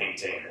agree to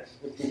maintain it?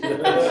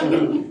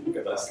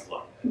 Good best of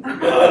luck.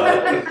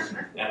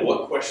 And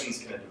what questions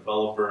can a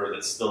developer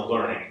that's still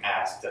learning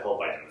ask to help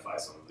identify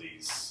some of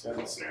these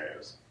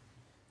scenarios?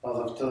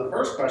 Well, to the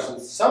first question,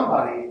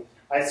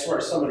 I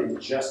swear somebody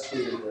just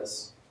tweeted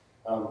this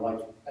like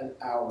an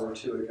hour or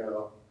two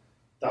ago.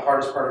 The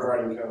hardest part of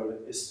writing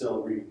code is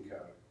still reading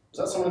code. Was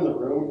that someone in the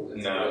room?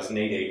 No, it's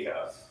Nate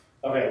Acuff.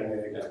 Okay,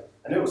 Nate Acuff.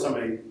 I knew it was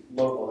somebody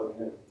local that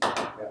we knew.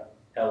 Yeah.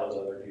 Hell is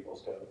other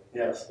people's code.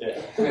 Yes.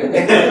 Yeah.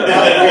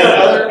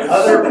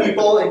 other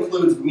people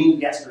includes me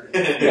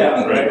yesterday.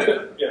 Yeah. Right.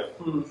 Yeah.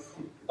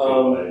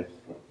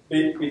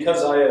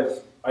 Because I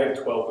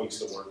have 12 weeks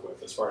to work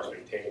with as far as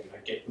maintaining. I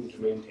get them to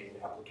maintain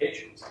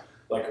applications.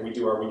 Like we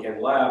do our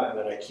weekend lab, and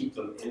then I keep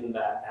them in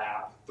that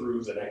app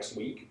through the next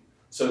week.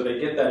 So they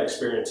get that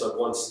experience of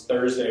once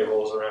Thursday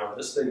rolls around,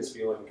 this thing's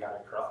feeling kind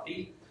of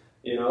crufty,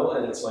 you know,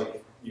 and it's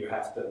like you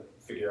have to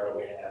figure out a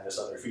way to add this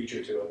other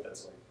feature to it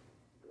that's like,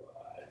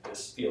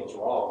 this feels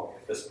wrong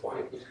at this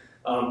point.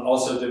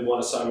 Also did one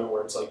assignment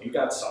where it's like you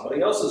got somebody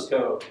else's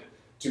code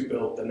to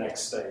build the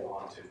next thing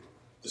onto.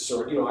 To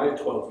sort, you know, I have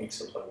 12 weeks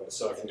to play with,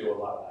 so I can do a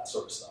lot of that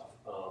sort of stuff.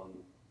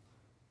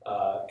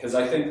 Because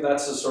I think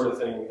that's the sort of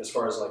thing, as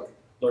far as like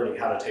learning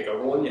how to take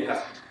over one, you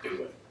have to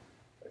do it.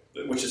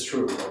 Which is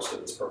true of most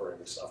of this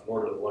programming stuff. In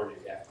order to learn it,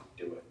 you have to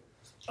do it.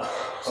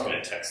 I'm going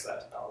to text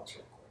that to Alex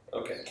real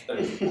quick. Okay.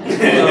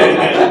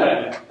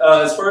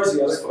 As far as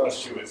the other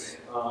questions,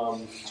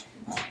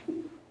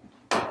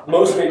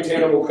 most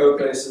maintainable code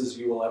bases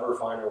you will ever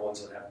find are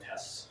ones that have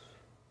tests.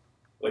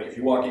 Like if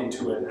you walk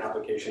into an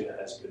application that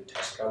has good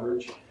test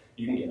coverage,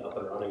 you can get up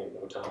and running in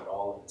no time at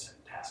all, and it's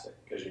fantastic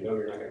because you know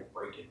you're not going to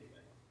break anything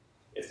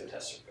if the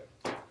tests are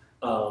good.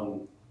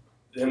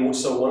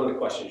 So one of the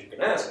questions you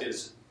can ask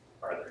is,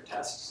 are there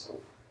tests?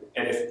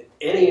 And if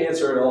any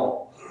answer at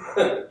all,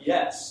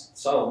 yes,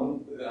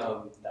 some,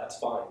 that's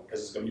fine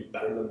because it's going to be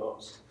better than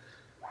most.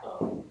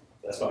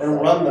 That's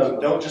and run them.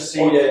 Don't just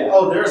see,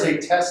 there's a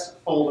test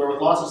folder with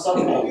lots of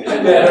subfolders.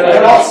 Yeah.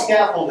 They're all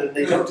scaffolded.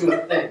 They don't do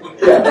a thing.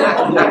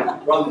 Yeah.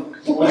 Run them.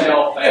 When they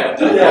all fail.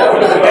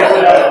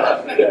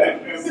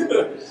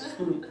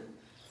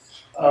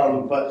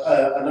 But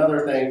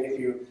another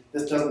thing,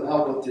 this doesn't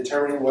help with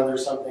determining whether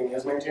something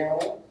is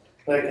maintainable,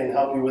 but it can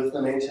help you with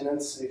the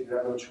maintenance if you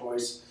have no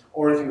choice,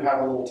 or if you have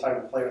a little time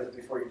to play with it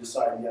before you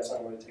decide, yes,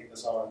 I'm going to take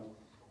this on.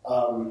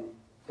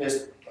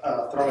 Is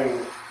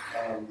throwing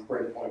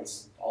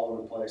breakpoints all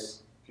over the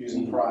place,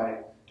 using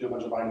pry, do a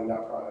bunch of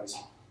binding.pries.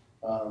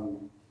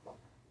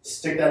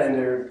 Stick that in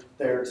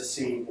there to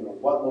see,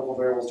 what local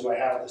variables do I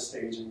have at this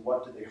stage and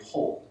what do they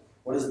hold?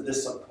 What is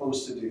this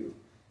supposed to do?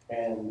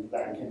 And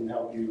that can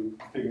help you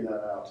figure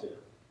that out.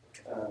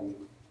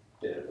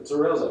 Yeah, if it's a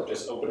Rails app,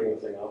 just opening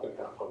the thing up and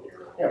kind of poking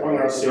around. Yeah, poking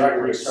around the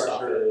directory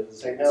structure.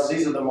 Saying, no,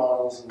 these are the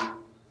models. And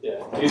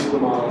yeah, these are the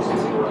models,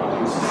 these are the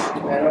routes.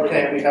 And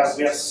okay, we have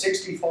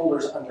 60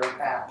 folders under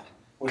app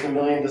with 1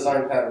 million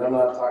design patterns. I'm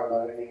not talking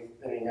about any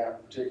app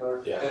in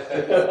particular. Yeah.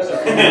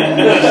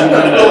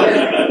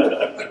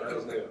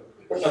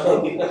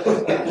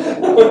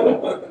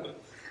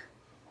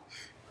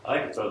 I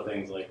like to throw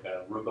things like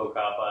Robocop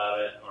at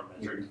it, or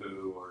Metric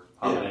Foo, or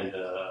pop it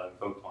into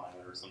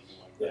CodeClimate or something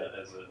like that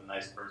as a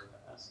nice first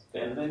pass.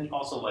 And then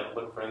also like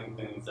look for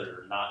things that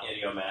are not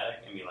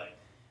idiomatic and be like,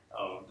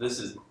 oh, this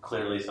is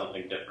clearly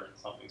something different,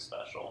 something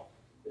special.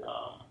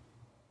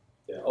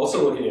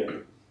 Also looking at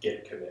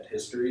Git commit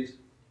histories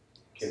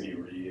can be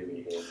really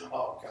handy.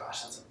 Oh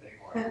gosh, that's a big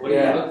one. What do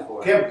you look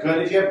for?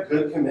 If you have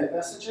good commit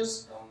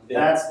messages,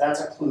 that's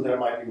a clue that it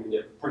might be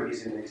pretty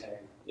easy to maintain.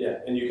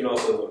 Yeah, and you can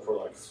also look for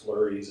like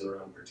flurries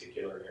around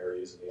particular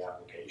areas of the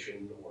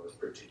application or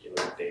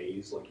particular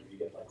days. Like if you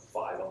get like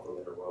 5 of them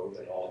in a row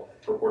that all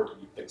purport to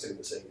be fixing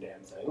the same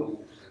damn thing,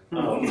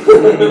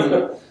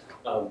 that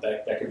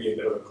could be a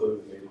bit of a clue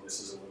that maybe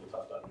this is a little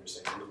tough to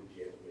understand and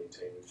be able to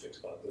maintain and fix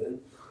bugs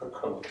in.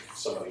 If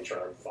somebody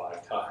tried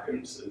 5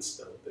 times and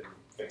still didn't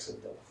fix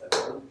it, they'll fix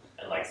it.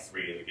 And like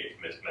 3 of the Git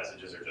commit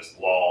messages are just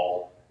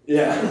lol.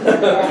 Yeah.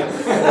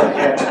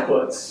 Catch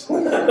puts.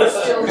 Still not.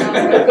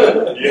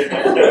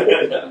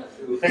 Yeah.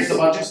 Fix a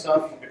bunch of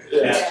stuff.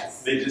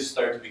 Yes. They just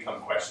start to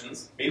become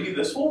questions. Maybe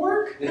this will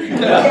work?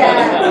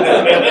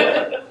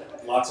 Yeah.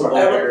 Lots of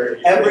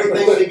vulgarity.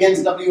 Everything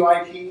begins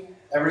WIP.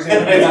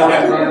 Everything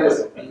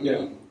begins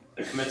Yeah.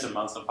 The commits are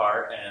months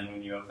apart, and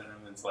when you open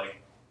them, it's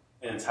like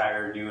an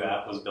entire new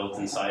app was built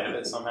inside of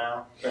it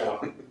somehow.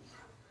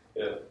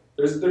 Yeah.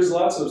 There's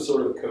lots of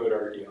sort of code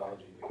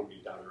archaeology that can be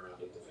done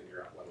around it to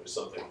figure out whether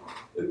something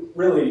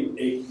really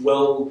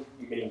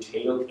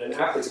an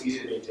app that's easy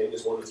to maintain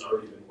is one that's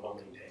already been well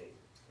maintained.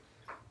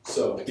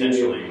 So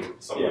Potentially,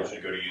 someone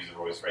should go to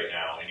UserVoice right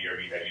now,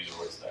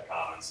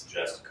 Indy.rb.uservoice.com, and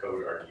suggest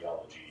code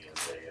archaeology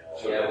as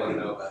a Yeah, I want to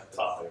know about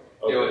topic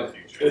Yeah, in the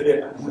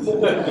future.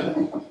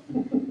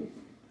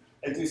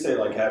 I do say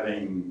like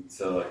having,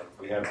 so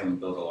like we have them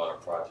build a lot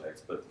of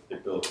projects, but they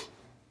build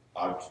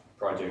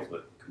projects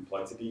with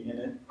complexity in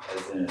it,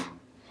 as in,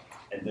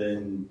 and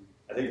then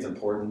I think it's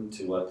important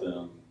to let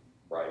them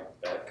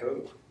write bad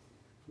code,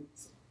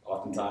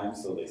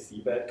 oftentimes, so they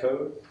see bad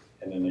code,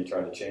 and then they try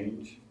to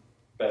change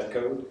bad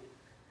code,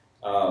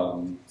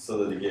 so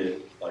that they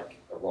get like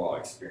a raw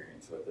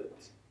experience with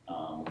it.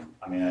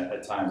 I mean,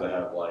 at times I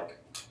have like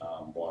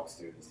block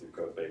students through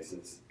code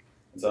bases,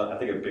 and so I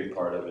think a big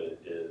part of it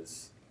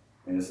is,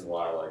 I mean, this is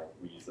why like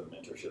we use the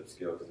mentorship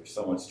skill, because there's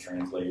so much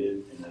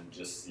translated, and then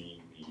just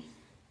seeing me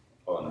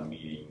on a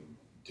meeting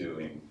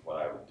doing what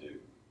I would do,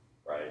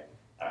 right?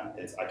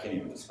 I can't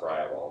even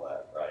describe all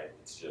that, right?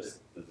 It's just,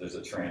 there's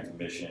a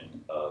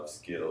transmission of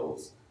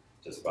skills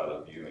just by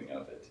the viewing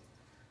of it.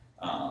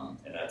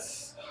 And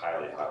that's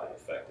highly, highly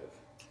effective,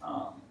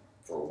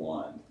 for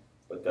one.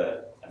 But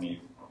that, I mean,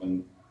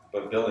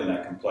 but building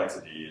that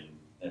complexity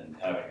and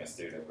having a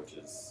student, which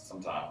is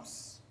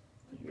sometimes,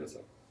 you guys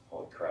are,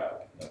 holy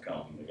crap, they'll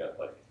come, they got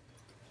like,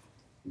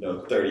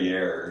 30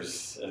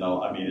 errors and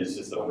all. I mean, it's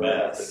just a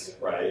mess,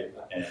 right?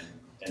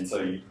 And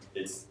so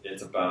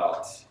it's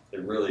about,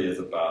 it really is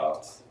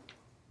about,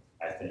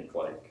 I think,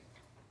 like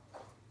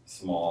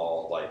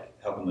small, like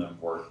helping them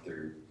work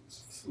through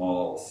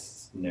small,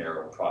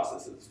 narrow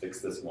processes.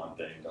 Fix this one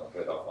thing, don't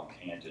get off on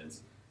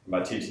tangents. And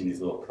by teaching these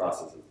little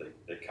processes,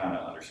 they kind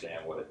of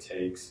understand what it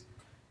takes.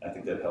 And I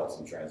think that helps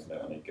them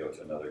transmit when they go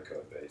to another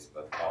code base.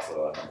 But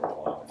also, number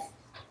one,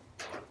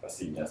 if I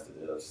see nested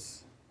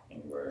ifs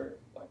anywhere,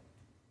 like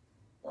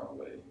wrong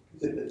way.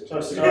 So I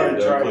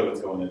started trying.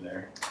 What's going in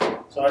there?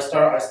 So I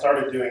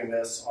started doing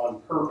this on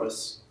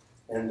purpose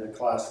in the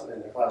class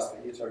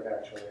that you took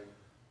actually,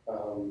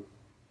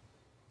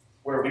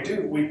 where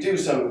we do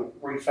some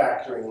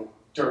refactoring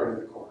during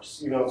the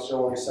course. You know, it's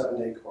only a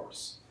 7-day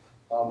course.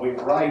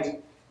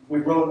 We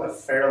wrote a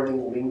fairly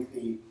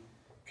lengthy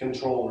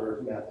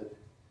controller method,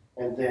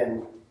 and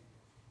then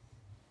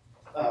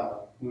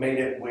made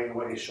it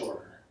way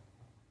shorter.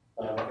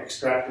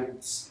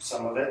 Extracted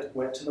some of it,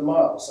 went to the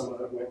model, some of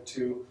it went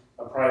to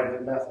a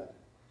private method.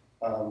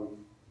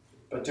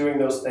 But doing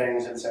those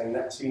things and saying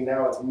that, see,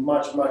 now it's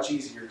much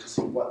easier to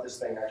see what this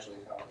thing actually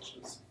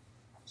accomplishes.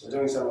 So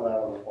doing some of that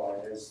on the fly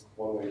is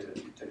one way to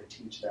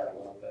teach that a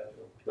little bit.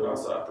 But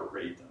also have to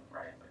rate them,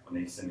 right? Like when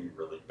they send me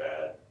really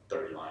bad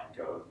 30-line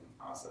code,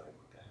 I was like,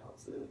 what the hell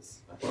is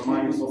this? Like, what am I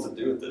even supposed to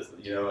do with this?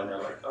 You know, and they're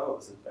like, oh,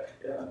 this is bad,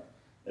 yeah.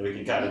 And we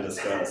can kind of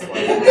discuss,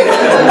 like,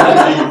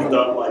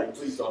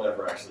 please don't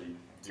ever actually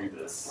do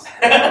this.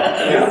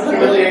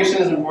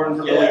 Humiliation is important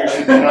for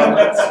leadership.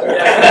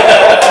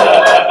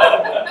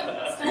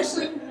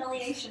 Especially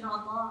humiliation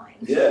online.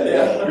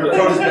 Yeah. Your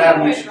code is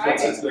bad, we should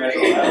fix Right.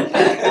 it.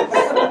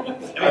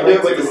 I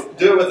mean,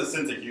 do it with a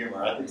sense of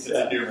humor. I think sense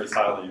of humor is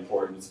highly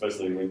important,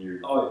 especially when you're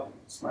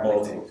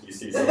multiple. You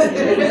see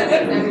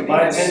something.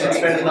 My attention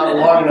span is not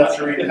long enough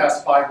to read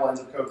past 5 lines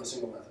of code with a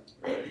single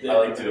method. I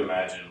like to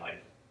imagine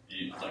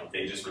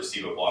they just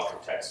receive a block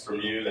of text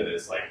from you that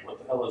is like, what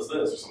the hell is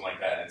this, or something like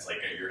that, and it's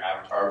like your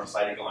avatar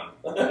beside it going.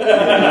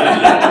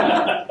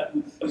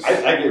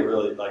 I get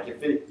really, like,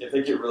 if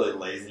they get really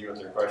lazy with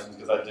their questions,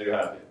 because I do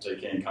have, they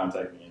can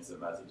contact me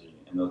instant messaging,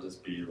 and they'll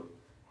just be,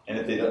 and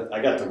if they don't,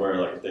 I got to where,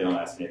 like, if they don't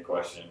ask me a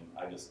question,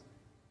 I'll just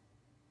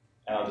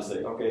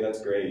say, okay, that's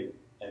great,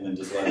 and then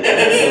just let it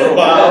go for a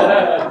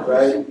while,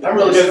 right? I'm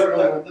really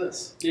struggling with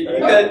this.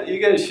 You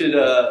guys should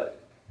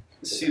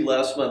see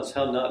last month's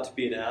How Not to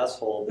Be an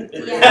Asshole.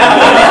 Yeah.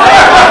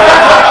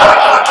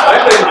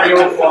 I've been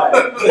real quiet.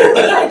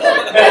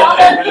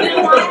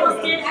 Even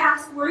Miles did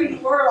ask where you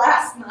were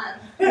last month.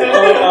 I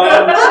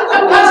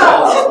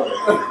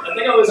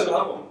think I was at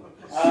home.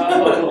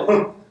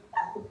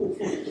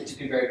 Just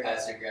be very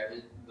passive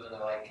aggressive. When they're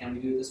like, "Can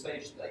we do it this way?"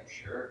 Just be like,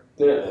 "Sure."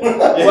 Yeah.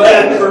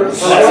 For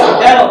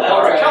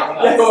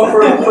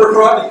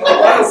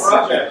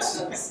projects.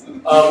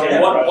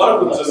 One of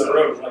them was in the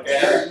road. Like I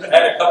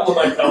had a couple of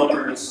my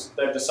developers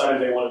that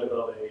decided they wanted to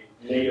build a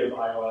native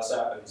iOS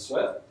app in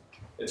Swift.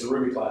 It's a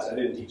Ruby class. I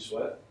didn't teach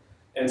Swift.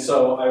 And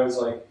so I was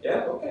like,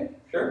 yeah, okay,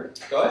 sure,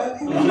 go ahead.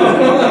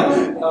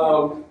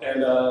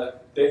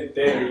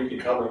 David, you can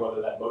tell me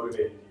whether that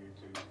motivated you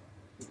to.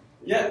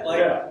 Yeah,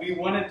 we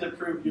wanted to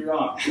prove you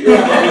wrong. And you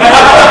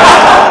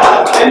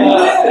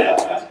did.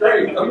 That's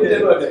great. You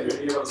did what I did.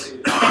 You don't see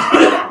it.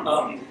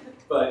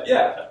 But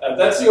yeah,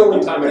 that's the only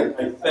time I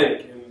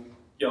think, and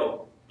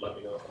you'll let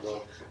me know if I'm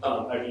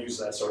wrong, I've used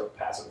that sort of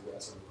passive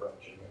aggressive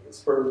approach. It's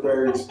for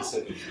very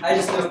specific. I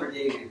just know for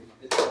David,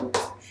 it's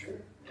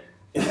sure.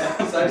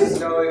 Yeah, so I just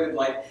know it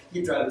would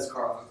he'd drive his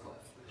car off a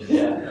cliff.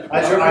 Yeah. I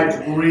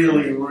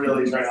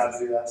really try not to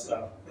do that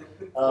stuff.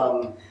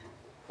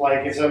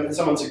 Like if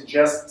someone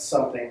suggests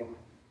something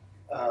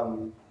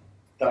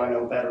that I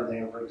know better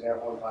than, for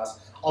example, in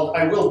class,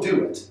 I will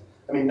do it.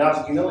 I mean, not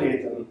to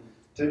humiliate them,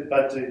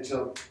 but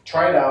to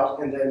try it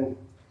out and then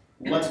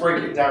let's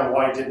break it down.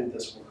 Why didn't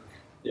this work?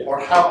 Yeah. Or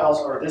how else?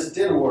 Or this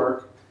did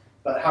work,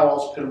 but how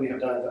else could we have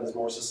done it that is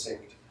more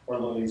succinct or a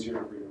little easier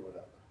to read or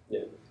whatever?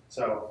 Yeah.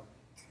 So,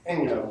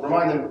 and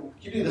remind them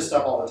you do this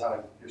stuff all the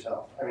time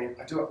yourself. I mean,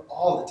 I do it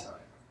all the time.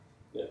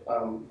 Yeah.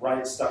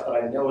 Write stuff that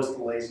I know is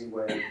the lazy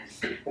way,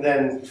 and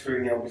then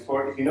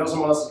before if you know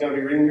someone else is going to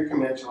be reading your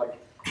commits, you're like,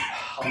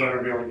 I'll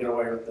never be able to get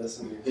away with this.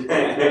 And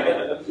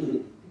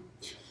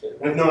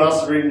if no one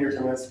else is reading your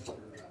commits.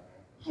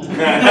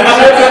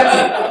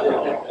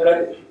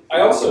 I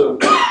also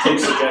take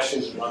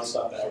suggestions and run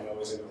stuff that I know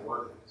isn't going to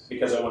work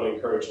because I want to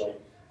encourage,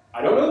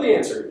 I don't know the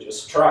answer,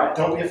 just try it.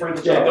 Don't be afraid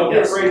to try. Yeah, don't be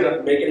afraid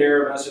to make an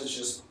error message,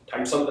 just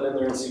type something in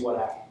there and see what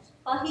happens.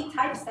 Well, he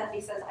types stuff, he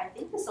says, I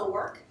think this will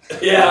work.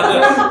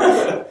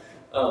 Yeah.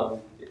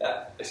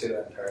 Yeah, I say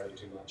that entirely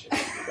too much. It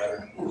should be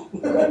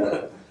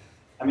better.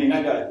 I mean,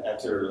 I got,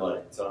 after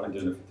so I've been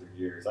doing it for 3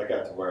 years, I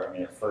got to where,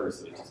 at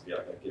first it would just be I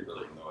get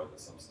really annoyed with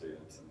some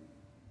students, and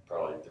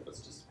probably it was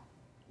just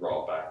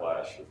raw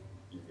backlash of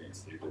you being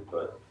stupid,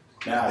 but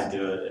now I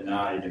do it, and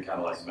now I even kind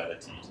of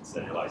meditate and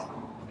say,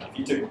 if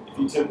you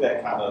took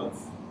that kind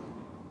of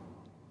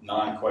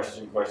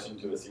non-question question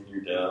to a senior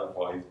dev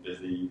while he's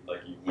busy, you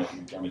went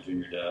and became a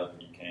junior dev,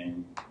 and you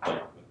came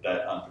with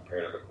that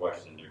unprepared of a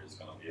question, they're just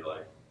going to be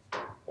like,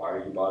 why are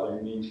you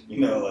bothering me? You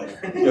know what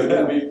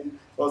I mean?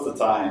 Most of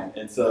the time.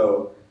 And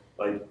so,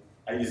 I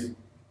use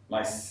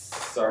my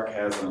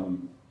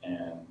sarcasm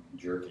and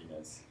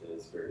jerkiness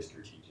is very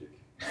strategigic.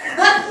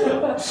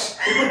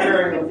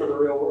 Preparing them for the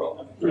real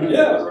world.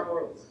 Yeah. The real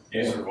world.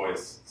 Use your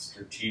voice.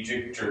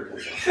 Strategic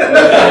jerkism.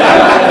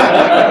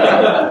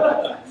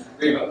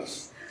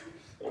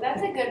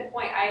 That's a good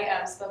point.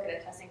 I spoke at a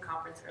testing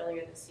conference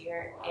earlier this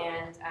year,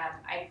 and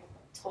I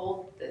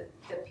told the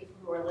people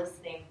who were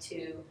listening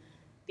to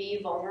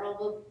be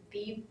vulnerable,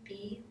 be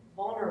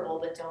vulnerable,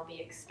 but don't be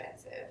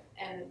expensive.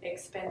 And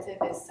expensive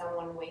is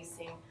someone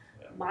wasting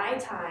my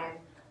time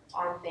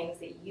on things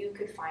that you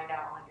could find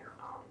out on your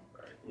own.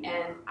 Right.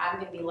 And I'm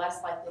going to be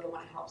less likely to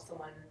want to help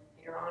someone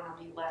later on. I'll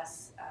be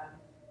less,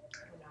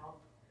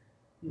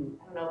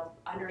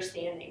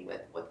 understanding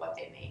with what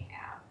they may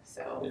have.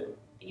 So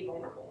be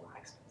vulnerable, not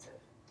expensive.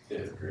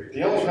 It's great.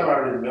 The only time I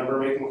remember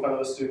making fun of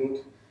a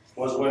student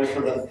was when,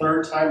 for the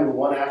 3rd time in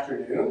one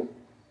afternoon,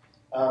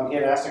 he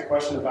had asked a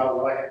question about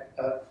what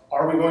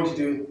are we going to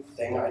do the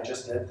thing I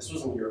just did? This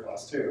was in your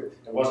class too.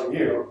 It wasn't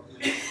you.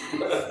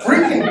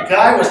 Freaking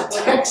guy was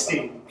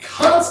texting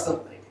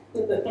constantly.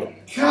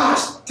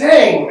 Gosh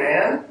dang,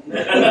 man.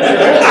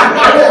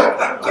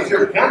 If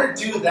you're going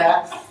to do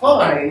that,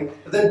 fine,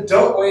 but then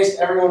don't waste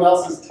everyone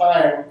else's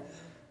time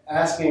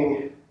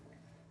asking.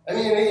 I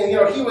mean, he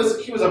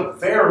was a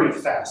very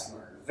fast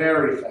learner,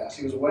 very fast.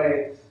 He was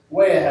way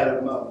ahead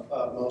of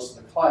most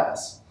of the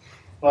class,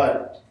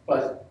 but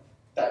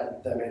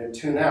that made him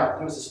tune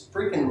out. It was his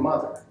freaking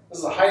mother. This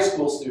is a high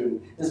school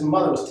student. His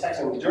mother was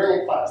texting him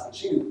during a class, and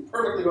she knew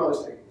perfectly what he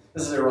was thinking.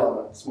 This is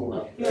irrelevant. Let's move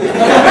on. You deserve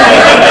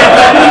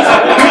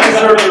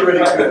the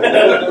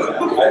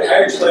ridicule. I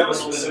actually have a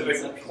specific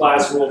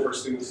class rule for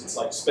students. It's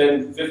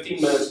spend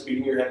 15 minutes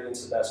beating your head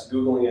against the desk,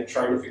 Googling it,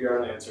 trying to figure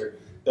out an answer,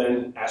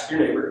 then ask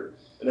your neighbor,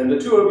 and then the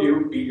 2 of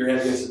you beat your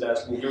head against the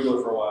desk and Google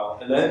it for a while,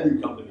 and then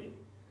you come to me,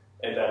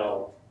 and then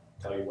I'll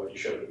tell you what you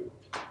should do.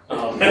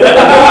 And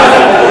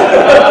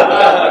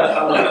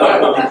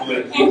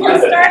he'll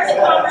start the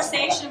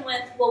conversation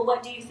with, well,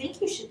 what do you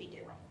think you should be doing?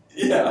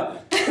 Yeah.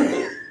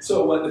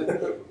 So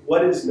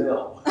what is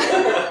nil?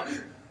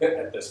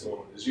 At this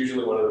moment is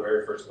usually one of the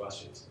very first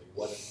questions.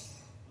 Look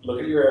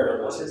at your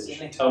error message.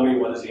 Tell me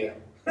what is nil.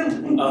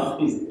 And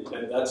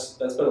that's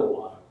been a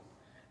lot.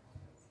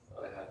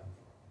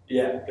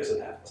 Yeah, because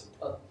it happens.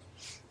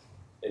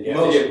 And you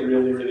have to get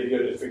really, really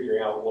good at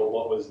figuring out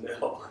what was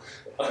nil.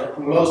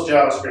 Most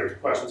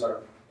JavaScript questions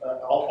are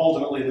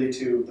ultimately lead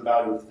to the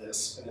value of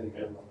this, and then you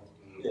get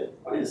yeah.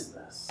 What is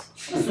this?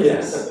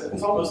 Yes.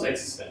 It's almost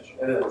existential.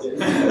 It is.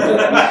 I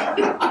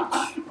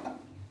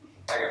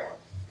got one.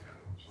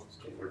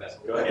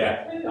 Go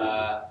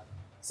ahead.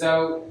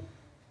 So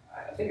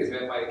I think as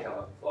Matt might come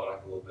up and float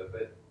up a little bit,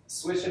 but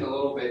switching a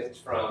little bit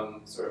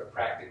from sort of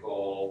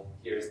practical,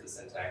 here's the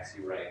syntax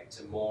you write,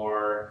 to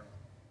more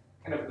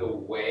kind of the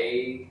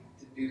way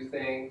to do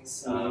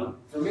things.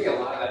 For me, a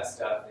lot of that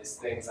stuff is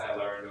things I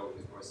learned over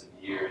the course of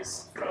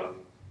years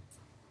from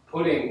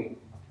putting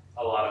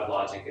a lot of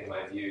logic in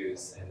my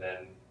views and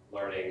then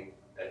learning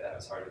that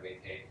was hard to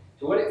maintain.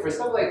 For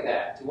stuff like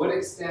that, to what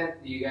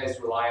extent do you guys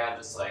rely on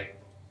just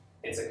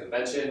it's a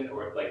convention,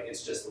 or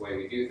it's just the way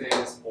we do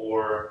things,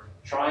 or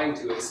trying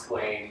to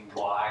explain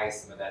why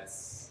some of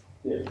that's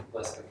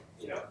less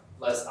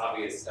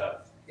obvious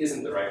stuff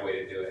isn't the right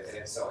way to do it, and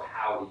if so,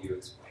 how do you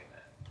explain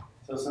that?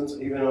 So since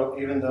even though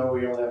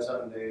we only have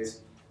 7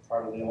 days,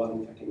 part of the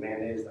 1150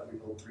 mandate is that we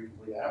build 3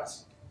 complete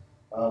apps.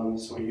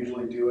 So we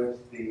usually do it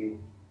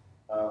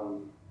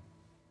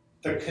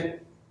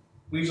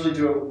we usually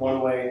do it one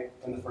way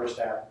in the first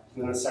app,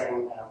 and then the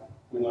second app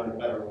we learn a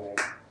better way.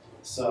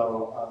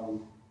 So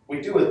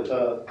we do it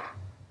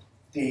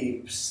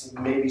the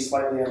maybe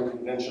slightly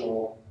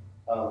unconventional,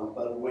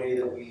 but a way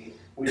that we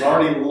we've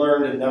already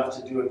learned enough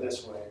to do it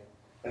this way,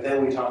 and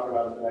then we talk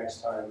about it the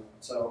next time.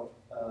 So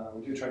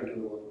we do try to do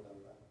a little bit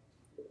of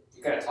that.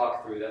 You kind of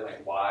talk through that,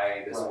 like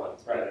why this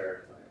one's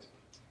better.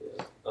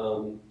 Yeah.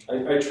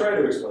 I try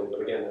to explain,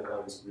 but again, that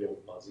line's real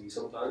fuzzy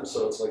sometimes.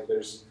 So it's like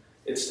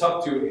it's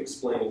tough to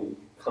explain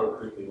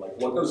concretely, like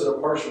what goes in a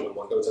partial and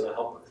what goes in a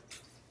helper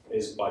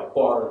is by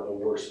far the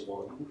worst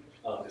one.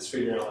 Is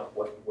figuring out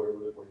where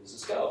does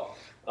this go.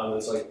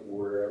 It's like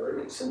wherever it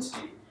makes sense to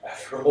you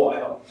after a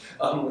while.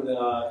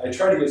 I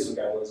try to give some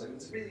guidelines, like if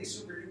it's really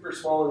super duper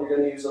small and you're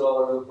going to use it all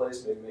over the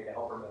place, maybe make a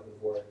helper method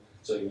for it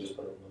so you can just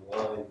put it in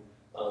one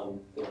line,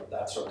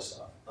 that sort of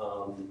stuff.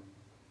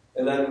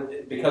 And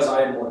then because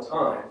I have more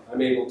time,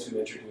 I'm able to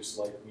introduce,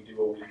 like we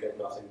do a week of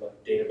nothing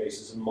but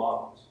databases and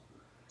models.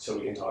 So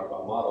we can talk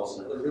about models,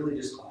 and they're really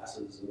just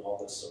classes and all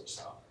this sort of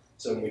stuff.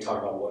 So when we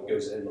talk about what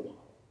goes in the model.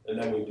 And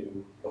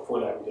then before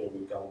that we did a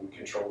week on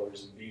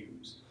controllers and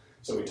views.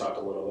 So we talked a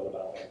little bit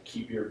about like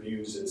keep your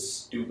views as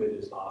stupid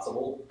as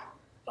possible.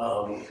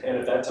 And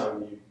at that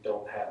time you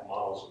don't have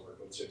models to work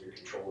with, so your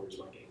controllers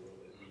might get a little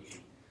bit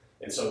beefy.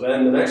 And so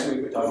then the next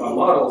week we talk about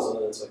models,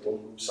 and then it's like we'll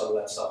move some of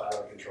that stuff out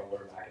of the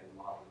controller and back into the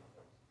model.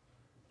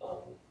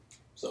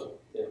 So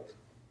yeah.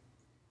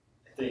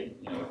 I think,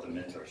 with the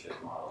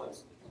mentorship model, it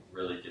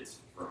really gets,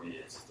 for me,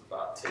 it's just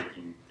about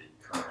taking the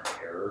current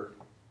error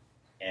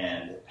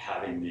and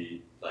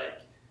having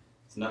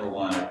so number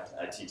one,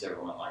 I teach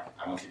everyone,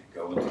 I want you to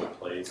go into a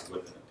place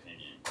with an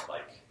opinion,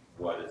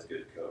 what is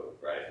good code,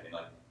 right? I mean,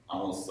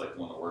 almost one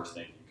of the worst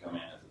things you come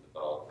in as a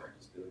developer and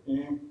just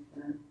be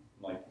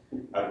like,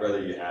 I'd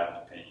rather you have an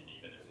opinion,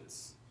 even if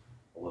it's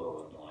a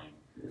little annoying.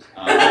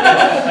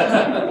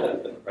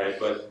 Right,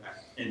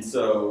 and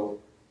so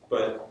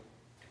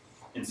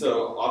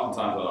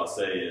oftentimes what I'll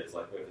say is,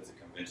 if it's a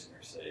convention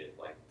or say,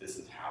 this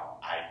is how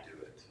I do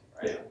it,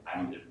 right? Yeah.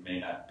 I mean, it may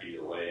not be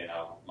the way, and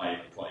I might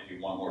even point, if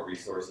you want more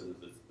resources,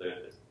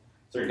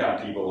 certain kind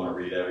of people want to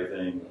read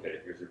everything, okay,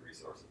 here's your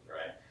resources,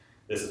 right?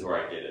 This is where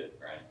I get it,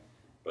 right?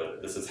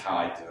 But this is how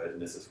I do it,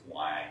 and this is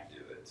why I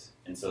do it.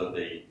 And so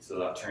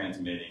I'm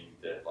transmitting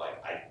that,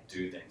 I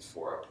do things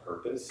for a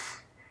purpose.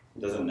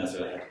 It doesn't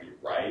necessarily have to be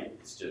right,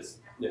 it's just,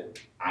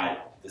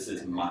 this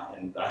is my,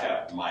 and I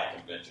have my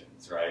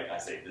conventions, right? I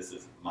say, this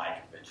is my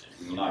convention.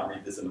 You will not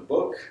read this in a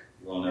book,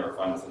 you will never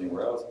find this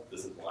anywhere else,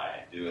 this is why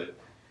I do it.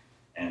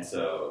 And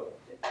so,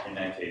 in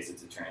that case,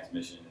 it's a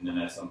transmission, and then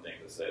there's something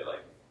to say,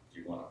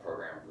 you want to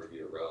program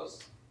review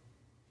rows,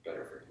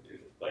 better for you to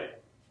do this.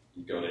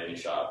 You go to any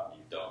shop,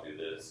 you don't do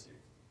this,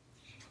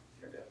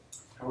 you're good.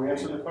 Have we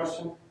answered the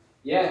question?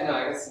 Yeah, no,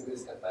 I guess some good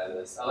stuff out of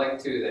this. I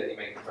like, too, that you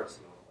make it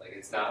personal.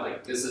 It's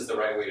not this is the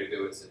right way to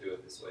do it, so do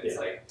it this way.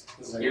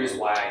 It's here's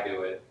why I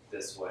do it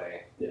this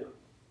way. Yeah.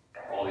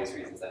 All these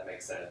reasons that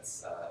make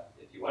sense.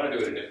 If you want to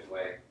do it a different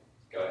way,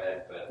 go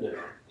ahead, but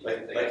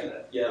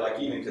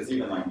even because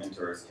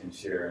mentors can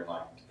share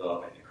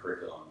developing the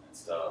curriculum and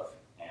stuff,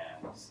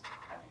 and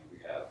we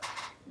have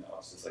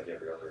it's just like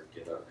every other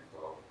GitHub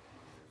repo.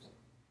 There's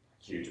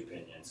huge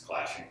opinions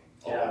clashing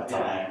all the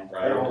time,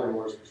 right?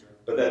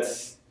 But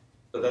that's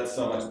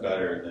so much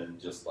better than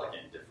just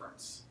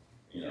indifference.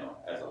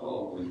 As a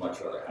whole, we'd much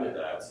rather have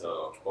that.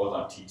 So both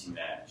I'm teaching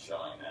that and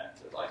showing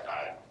that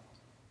I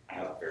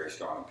have a very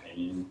strong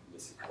opinion.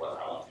 This is what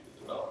I want you to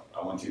develop.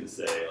 I want you to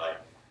say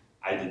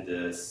I did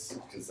this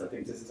because I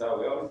think this is how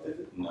we always did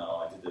it.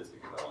 No, I did this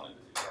because I wanted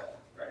to do that,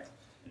 right?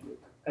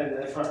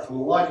 And if I'm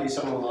lucky,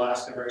 someone will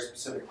ask a very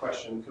specific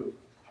question.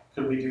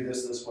 Could we do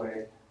this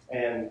way?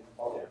 And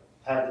I'll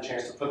have the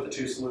chance to put the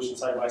two solutions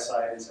side by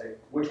side and say,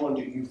 which one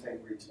do you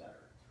think reads better?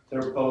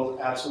 They're both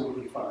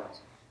absolutely fine.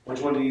 Which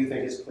one do you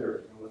think is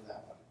clearer? Go with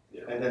that one.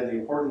 Yeah. And then the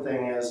important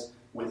thing is,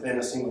 within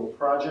a single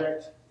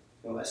project,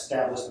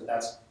 establish that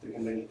that's the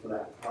convention for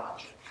that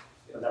project.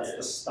 That's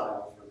the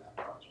style for that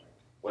project.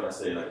 When I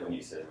say, when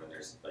you said when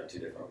there's two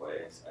different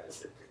ways, I just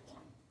say pick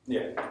one.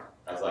 Yeah.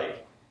 I was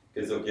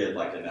because they'll get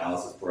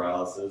analysis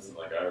paralysis and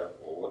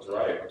what's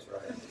right?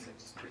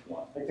 Just pick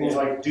one. Things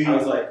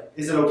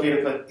is it okay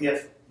to put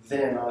if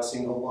then on a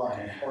single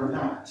line or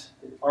not?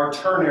 Are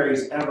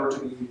ternaries ever to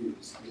be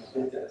used?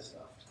 That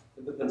stuff.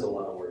 It depends a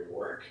lot on where you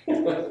work.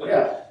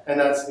 Yeah, and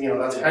that's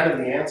kind of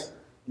the answer.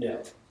 Yeah.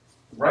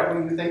 Write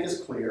what you think is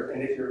clear,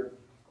 and if you're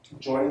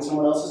joining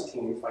someone else's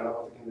team, find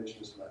out what the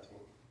convention is for that team.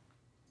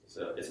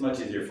 So it's much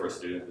easier for a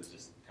student that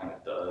just kind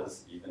of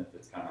does, even if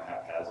it's kind of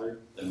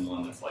haphazard, than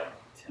one that's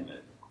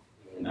timid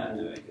and not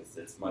doing it. Because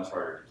it's much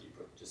harder to keep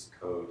just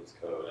code is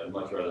code. I'd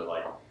much rather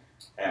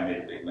hey, I made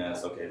a big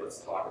mess. Okay,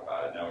 let's talk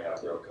about it. Now we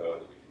have real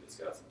code that we can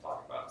discuss and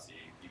talk about. So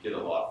you get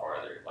a lot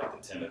farther.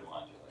 The timid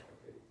ones, you're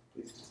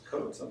please just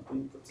code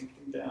something, put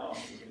something down.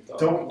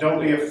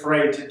 Don't be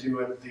afraid to do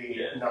it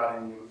the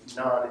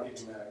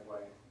non-idiomatic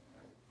way.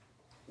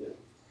 Yeah.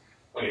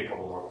 We need a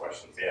couple more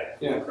questions. Yeah.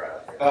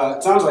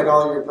 It sounds like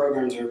all of your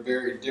programs are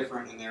very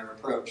different in their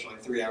approach.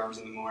 3 hours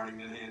in the morning,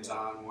 then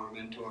hands-on, more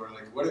mentor.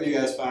 What have you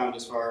guys found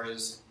as far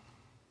as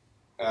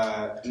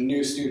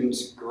new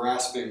students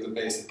grasping the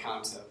basic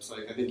concepts.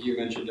 Like I think you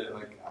mentioned it,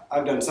 like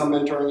I've done some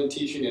mentoring and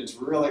teaching. It's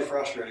really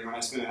frustrating when I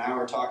spend an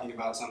hour talking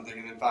about something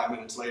and then 5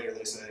 minutes later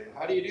they say,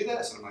 how do you do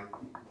this? And I'm like,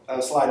 that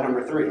was slide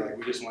number 3, like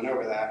we just went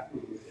over that.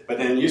 But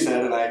then you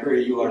said, and I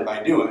agree, you learn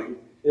by doing.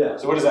 Yeah.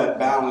 So what is that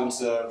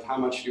balance of how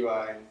much do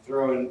I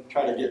throw and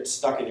try to get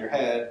stuck in your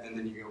head and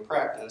then you go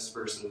practice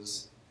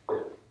versus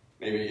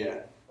maybe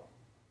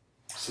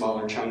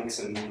smaller chunks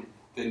and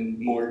then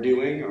more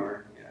doing,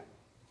 or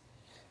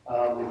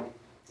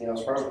you know,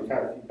 as far as the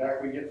kind of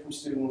feedback we get from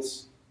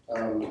students,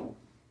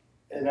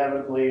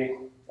 inevitably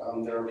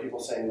there are people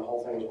saying the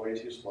whole thing was way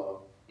too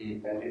slow,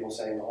 and people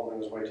saying the whole thing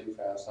was way too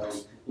fast.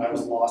 I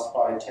was lost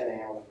by 10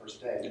 a.m. on the first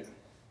day.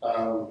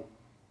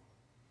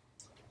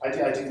 I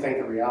do think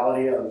the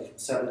reality of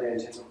 7-day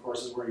intensive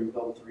courses where you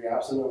build 3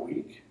 apps in a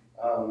week,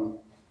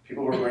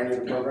 people who are brand new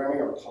to programming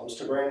or close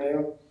to brand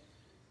new,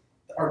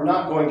 are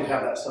not going to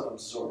have that stuff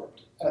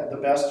absorbed. The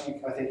best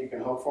I think you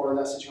can hope for in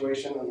that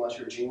situation, unless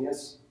you're a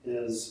genius,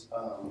 is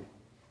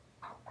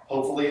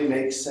hopefully it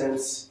makes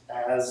sense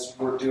as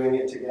we're doing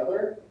it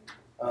together.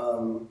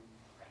 And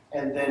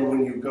then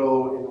when you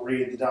go and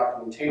read the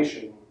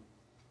documentation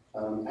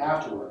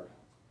afterward,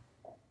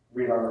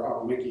 read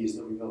our wikis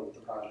that we built with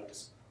the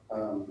projects,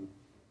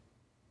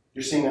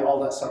 you're seeing all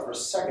that stuff for a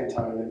second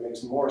time, and it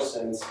makes more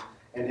sense.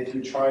 And if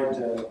you tried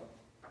to,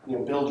 you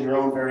know, build your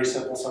own very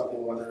simple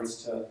something, whether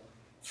it's to,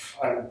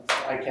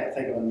 I can't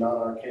think of a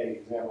non-archaic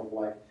example of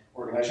like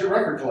organize your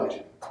record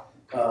collection.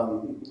 You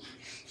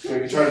know,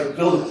 you try to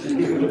build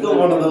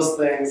one of those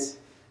things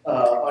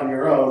on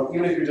your own,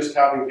 even if you're just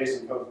copying and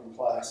pasting code from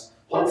class.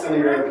 Hopefully,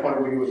 you're at a point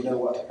where you would know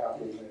what to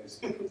copy and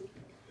paste.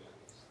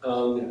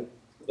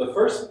 The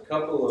first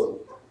couple of,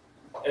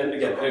 and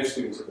again, I have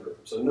students in the room,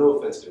 so no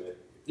offense to it.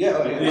 Yeah.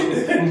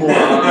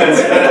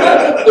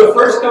 The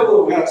first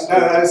couple of weeks.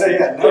 I say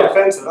no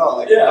offense at all.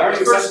 Like,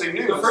 learning something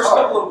new. The first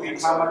couple of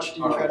weeks. How much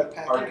do you try to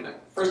pack in?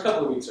 First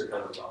couple of weeks are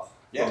kind of rough.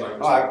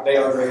 Yeah. They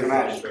are very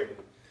frustrating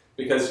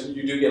because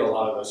you do get a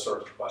lot of those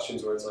sorts of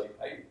questions where it's like,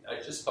 I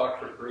just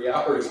talked for 3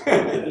 hours,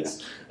 and then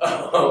I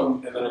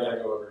gotta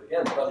go over it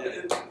again. But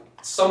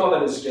some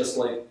of it is just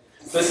like,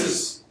 this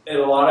is in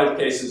a lot of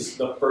cases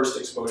the first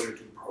exposure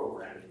to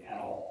programming at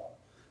all.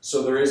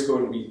 So there is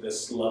going to be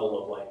this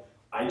level of like,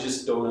 I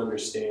just don't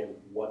understand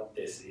what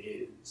this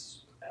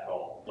is at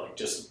all. Like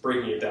just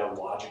breaking it down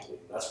logically.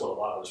 That's what a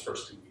lot of those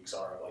first 2 weeks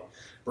are, like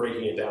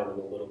breaking it down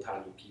into little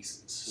tiny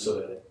pieces so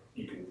that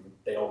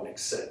they all make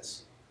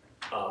sense.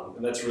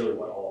 And that's really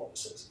what all of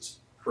this is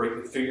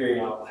figuring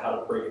out how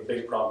to break a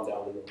big problem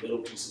down into little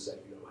pieces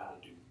that you know how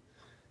to do.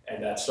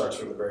 And that starts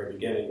from the very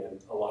beginning,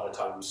 and a lot of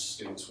times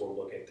students will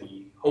look at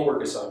the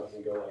homework assignment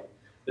and go like,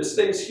 this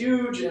thing's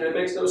huge and it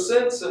makes no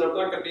sense and I'm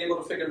not going to be able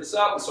to figure this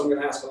out, and so I'm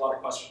going to ask a lot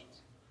of questions.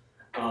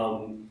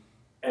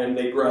 And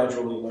they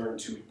gradually learn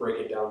to break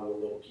it down into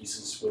little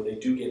pieces when they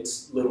do get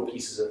little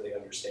pieces that they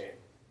understand.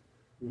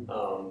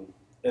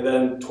 And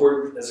then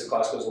as the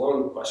class goes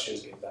along, the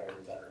questions get better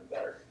and better and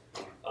better,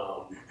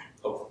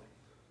 hopefully.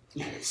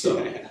 So,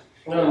 and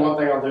then one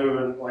thing I'll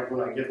do, like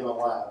when I give them a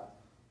lab,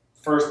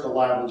 first the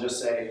lab will just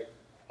say,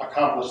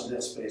 accomplish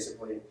this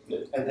basically.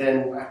 And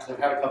then after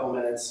they've had a couple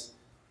minutes,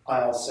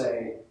 I'll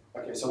say,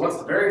 okay, so what's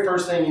the very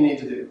first thing you need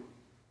to do?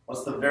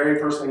 What's the very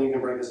first thing you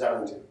can break this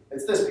down into?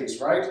 It's this piece,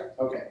 right?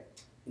 Okay.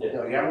 You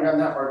know, you haven't gotten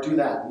that far, do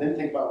that, and then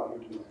think about what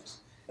you're doing next.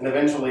 And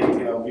eventually,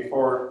 you know,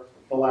 before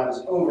the lab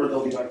is over,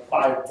 there'll be like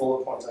 5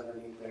 bullet points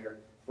underneath there,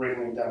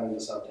 breaking it down into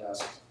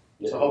subtasks.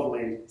 So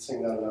hopefully,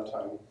 seeing that enough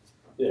time,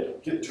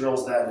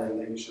 drills that in.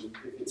 That you should,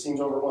 if it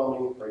seems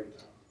overwhelming, break it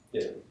down.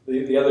 Yeah.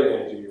 The other thing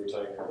I do, you were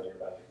talking earlier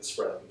about like the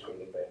spread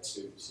between advanced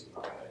students and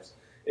non-advanced,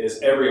 is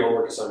every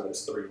homework assignment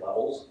is 3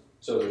 levels.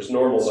 So there's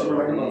normal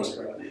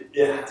mode.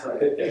 Yeah, that's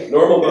right.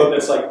 Normal mode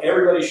that's like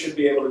everybody should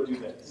be able to do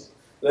this.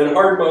 Then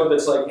hard mode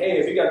that's like, hey,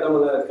 if you got done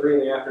with that at 3 in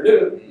the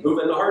afternoon, move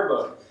into hard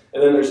mode.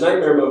 And then there's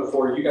nightmare mode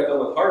for you got done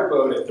with hard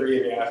mode at 3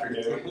 in the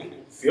afternoon.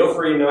 Feel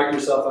free to knock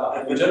yourself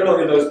out. And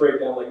generally those break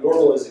down like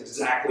normal is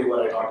exactly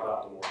what I talked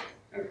about in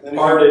the morning.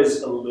 Hard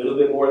is a little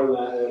bit more than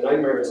that, and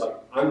nightmare is like,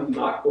 I'm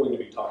not going to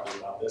be talking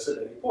about this at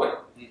any point.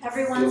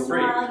 Every once in a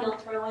while, you'll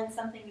throw in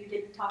something you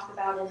didn't talk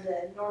about in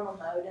the normal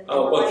mode. And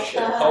oh, well, like,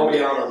 shit, call me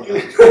out on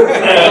that.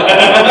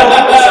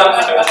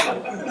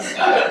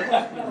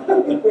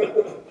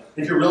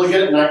 If you're really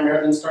good at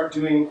Nightmare, then start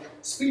doing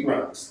speed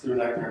runs through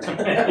Nightmare.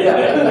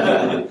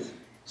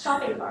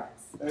 Shopping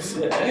carts. I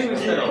think we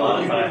spent a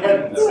lot of time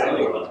in insane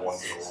mode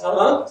once in a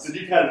while. So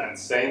you've had an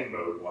insane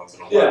mode once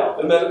in a while. Yeah,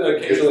 and then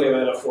occasionally I've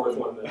had a 4th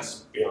one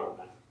that's beyond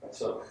that.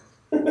 So.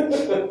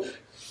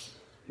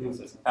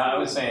 I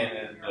was saying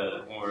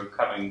that when we were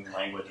covering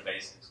language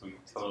basics, we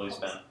totally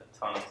spent a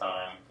ton of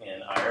time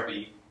in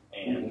IRB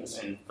and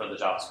for the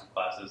JavaScript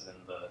classes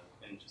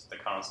and just the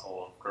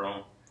console of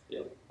Chrome.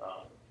 Yep.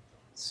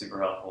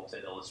 Super helpful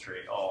to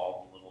illustrate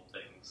all the little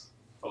things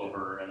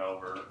over and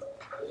over and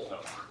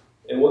over.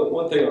 And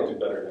one thing I'll do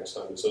better next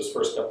time is those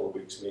first couple of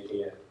weeks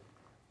making it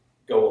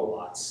go a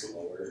lot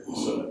slower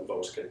so that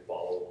folks can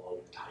follow along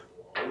and time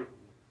along.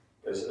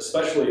 Because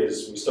especially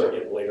as we start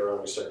getting later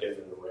on, we start getting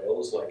into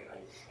Rails, like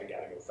I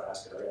gotta go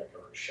fast because I gotta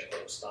cover a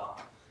shitload of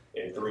stuff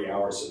in 3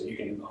 hours so that you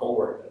can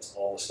homework. That's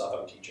all the stuff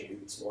I'm teaching you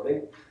this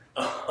morning.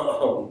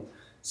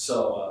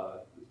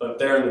 But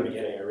there in the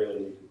beginning, I really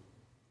need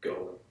to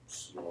go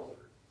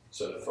slower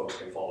so that folks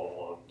can follow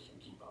along and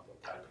keep up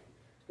with typing.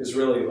 Because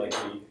really, like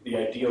the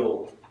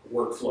ideal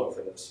workflow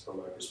for this, from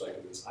my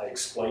perspective, is I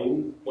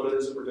explain what it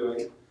is that we're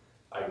doing,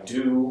 I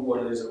do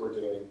what it is that we're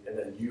doing, and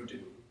then you do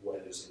what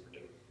it is that we're doing.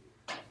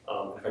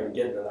 If I can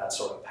get into that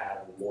sort of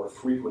pattern more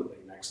frequently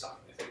next time,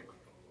 I think it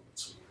might go a little bit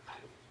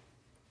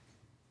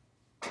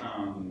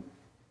smoother.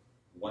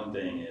 One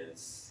thing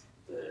is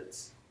that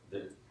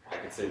I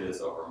could say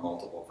this over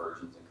multiple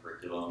versions of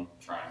curriculum,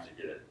 trying to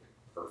get it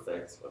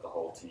perfect with the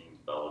whole team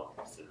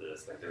developed to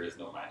this. Like, there is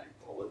no magic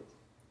bullet,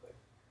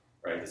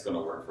 right? It's going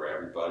to work for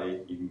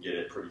everybody. You can get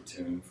it pretty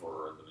tuned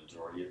for the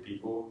majority of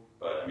people,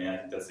 but I mean, I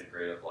think that's the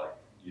great of like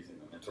using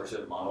the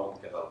mentorship model,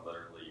 because I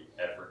literally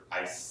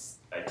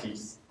I teach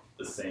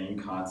the same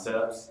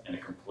concepts in a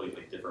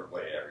completely different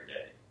way every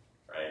day,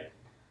 right?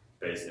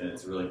 And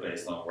it's really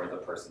based on where the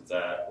person's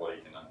at, what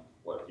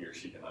he or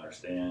she can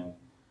understand.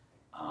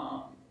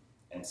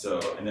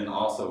 And then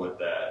also with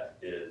that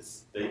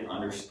is they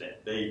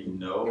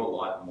know a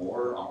lot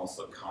more almost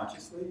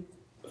subconsciously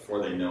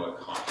before they know it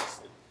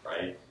consciously,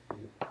 right?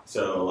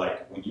 So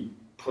like when you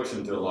push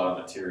them through a lot of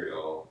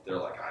material, they're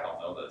like, I don't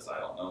know this, I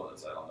don't know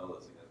this, I don't know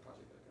this. And they're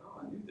probably like,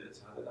 oh, I knew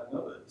this, how did I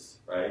know this,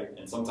 right?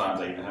 And sometimes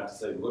I even have to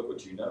say, look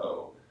what you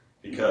know,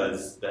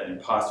 because that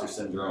imposter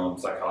syndrome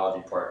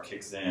psychology part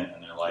kicks in,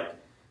 and they're like,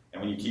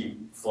 and when you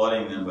keep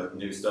flooding them with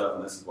new stuff,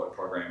 and this is what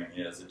programming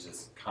is, it's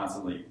just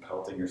constantly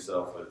pelting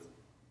yourself with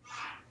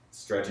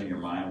stretching your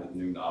mind with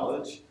new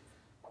knowledge,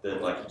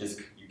 that like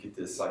you get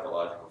this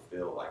psychological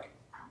feel like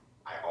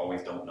I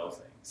always don't know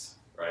things,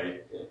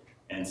 right? Yeah.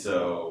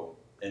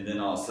 And then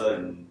all of a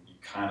sudden you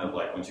kind of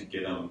like, once you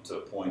get them to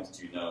a point that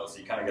you know, so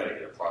you kind of got to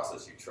get a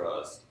process you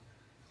trust,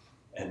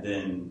 and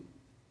then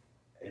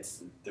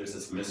there's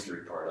this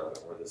mystery part of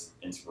it where this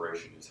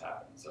inspiration just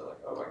happens. So like,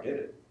 oh, I get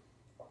it.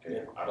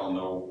 Okay, I don't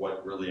know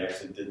what really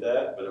actually did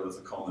that, but it was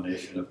a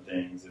culmination of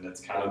things, and it's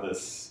kind of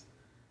this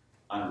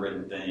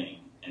unwritten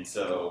thing. And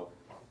so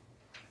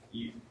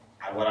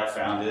what I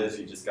found is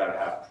you just got to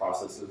have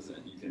processes,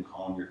 and you can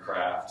hone your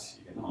craft,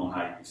 you can hone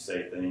how you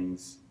say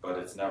things, but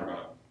it's never going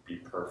to be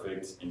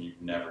perfect, and you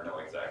never know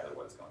exactly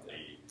what it's going to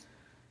be.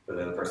 For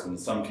the other person,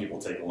 some people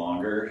take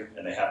longer,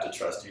 and they have to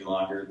trust you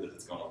longer that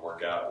it's going to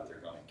work out, that they're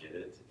going to get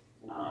it.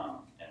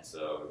 And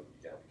so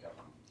you got to become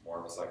more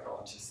of a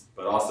psychologist.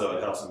 But also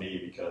it helps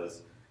me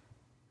because,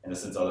 in a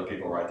sense, other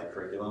people write the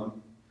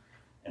curriculum.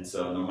 And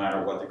so no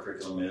matter what the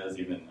curriculum is,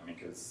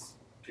 because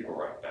people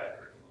write bad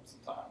curriculum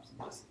sometimes and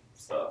just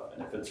stuff.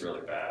 And if it's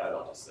really bad,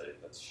 I'll just say,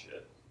 that's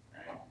shit,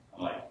 right?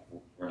 I'm like,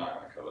 we're not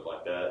going to code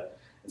like that.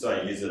 And so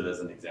I use it as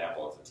an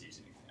example, as a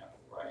teaching example,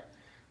 right?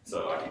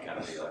 So I can kind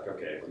of be like,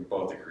 okay, we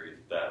both agree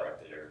that right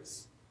there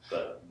is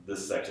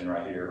this section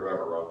right here,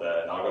 whoever wrote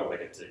that, and I'll go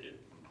make a ticket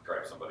and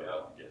grab somebody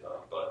out and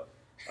GitHub. But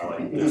I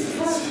like this.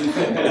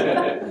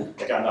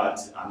 Like I'm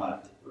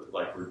not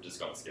like, we're just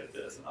going to skip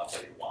this, and I'll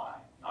tell you why,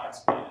 and I'll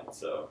explain it.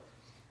 So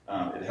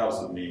it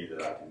helps with me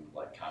that I can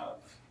like kind of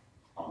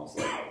almost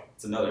like,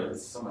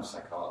 it's so much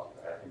psychology,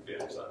 right? I think the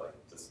other side, like,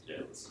 let's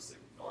just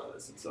ignore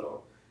this. And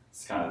so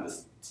it's kind of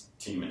this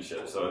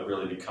teammanship. So it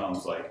really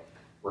becomes like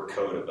we're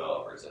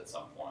co-developers at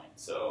some point.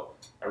 So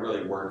I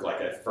really work,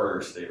 like at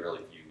first they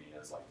really view me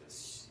as like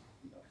this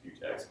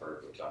huge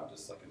expert, which I'm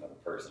just like another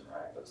person,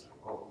 right? But it's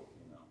like, whoa,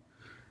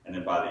 And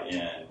then by the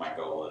end, my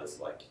goal is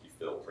like you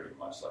feel pretty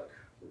much like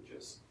we're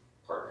just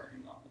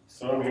partnering on this.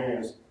 So I'm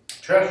hearing is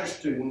trash your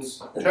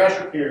students, trash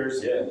your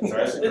peers, yeah,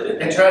 trash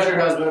and trash your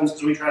husbands,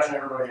 because we trashing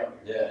everybody out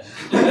here.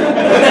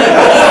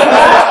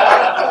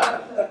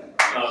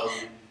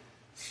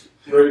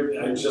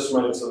 I just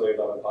reminded something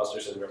about imposter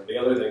syndrome. The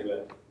other thing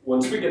that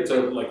once we get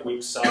to like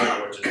week 7,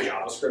 which is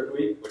JavaScript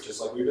week, which is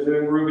like we've been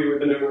doing Ruby, we've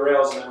been doing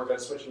Rails, and then we're going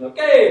to switch and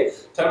okay,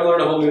 time to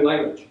learn a whole new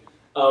language.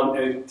 And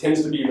it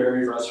tends to be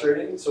very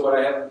frustrating. So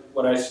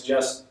what I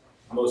suggest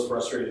most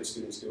frustrated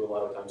students do a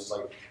lot of times is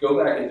like go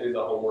back and do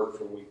the homework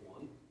from week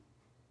 1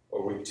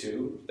 or week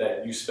 2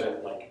 that you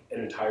spent like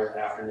an entire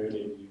afternoon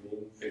and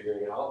evening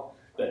figuring out,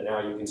 that now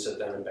you can sit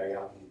down and bang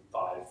out in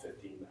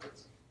 5-15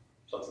 minutes,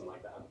 something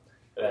like that.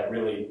 That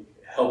really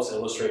helps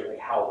illustrate like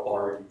how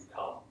far you've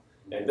come.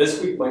 And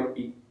this week might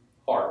be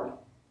hard,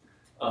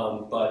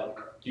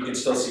 but you can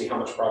still see how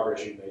much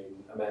progress you've made,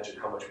 and imagine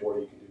how much more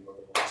you can do over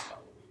the last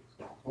couple of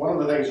weeks. One of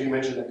the things you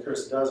mentioned that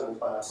Chris does in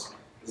class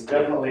is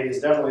definitely a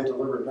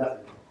deliberate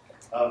method.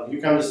 You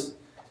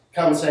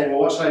come saying, well,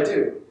 what should I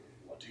do?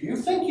 What do you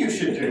think you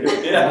should do?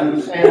 Yeah. And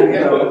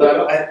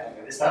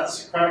is that the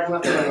Socratic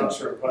method? I'm not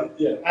sure, but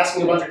yeah.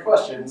 Asking a bunch of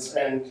questions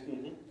and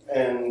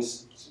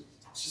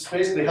just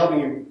basically helping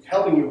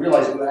you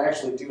realize you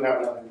actually do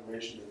have enough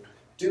information to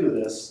do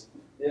this.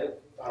 Yeah.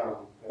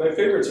 My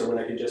favorites are when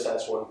I can just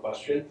ask one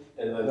question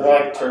and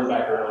then turn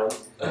back around.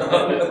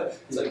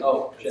 It's like,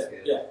 oh,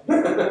 shit, yeah.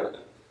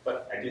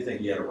 But I do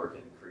think you got to work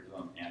in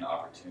curriculum and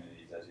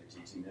opportunities as you're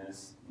teaching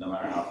this, no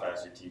matter how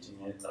fast you're teaching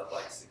it, of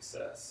like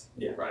success.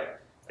 Yeah. Right.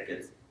 Like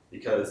it's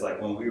because like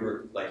when we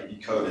were like if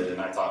you coded and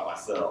I taught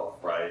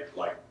myself, right?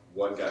 Like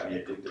what got me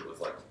addicted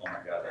was like, oh my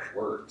god, that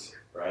worked,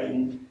 right?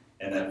 Mm-hmm.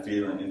 And that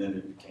feeling, and then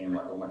it became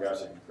like, oh my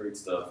gosh, I can create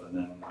stuff, and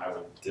then I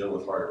would deal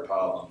with harder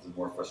problems and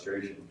more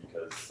frustration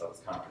because I was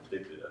kind of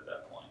addicted at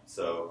that point.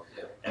 So,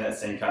 in that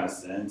same kind of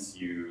sense,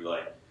 you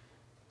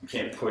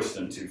can't push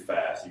them too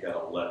fast. You got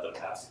to let them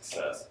have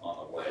success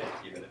on the way,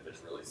 even if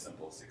it's really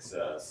simple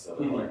success. So,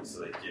 so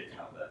they get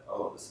kind of that,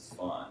 oh, this is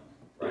fun,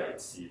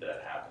 right? See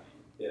that happening.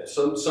 Yeah.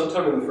 So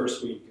sometime in the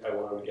first week, I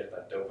want them to get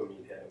that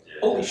dopamine hit. Yeah.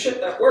 Holy shit,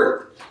 that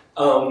worked!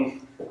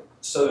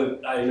 So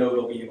that I know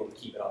they'll be able to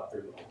keep it up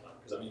through the whole time.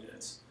 Because I mean,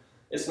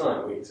 it's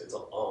 9 weeks. It's a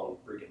long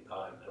freaking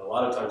time, and a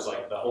lot of times,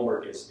 like the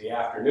homework is the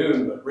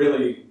afternoon, but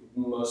really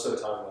most of the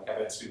time, like I've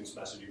had students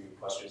messaging me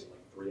questions at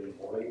like 3 in the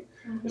morning.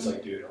 Mm-hmm. It's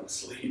like, dude, I'm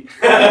asleep.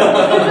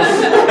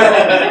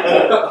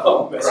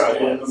 I'll message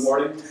you in the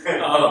morning.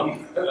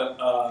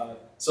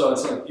 So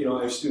it's like, I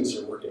have students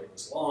that are working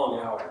these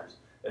long hours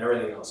and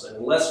everything else, and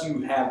unless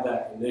you have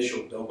that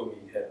initial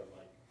dopamine hit of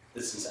like,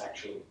 this is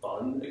actually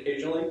fun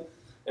occasionally.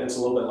 And it's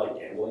a little bit like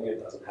gambling. It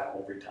doesn't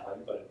happen every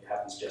time, but it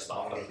happens just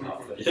often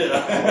enough. But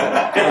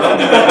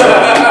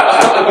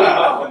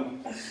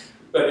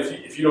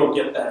if you don't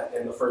get that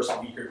in the first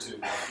week or two,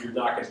 you're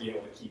not going to be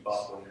able to keep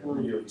up when it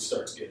really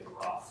starts getting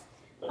rough.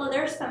 Well,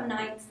 there's some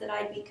nights that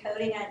I'd be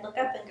coding, I'd look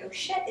up and go,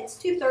 shit, it's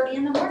 2:30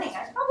 in the morning.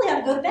 I probably ought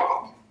to go to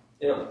bed.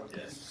 Yeah.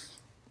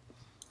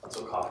 That's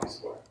what coffee's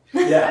for.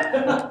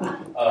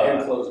 Yeah.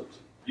 And closers.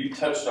 You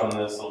touched on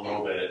this a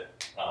little bit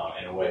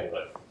in a way,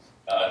 but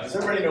does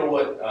everybody know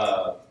what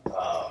the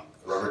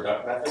rubber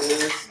duck method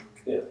is?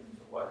 Yeah.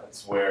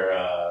 It's where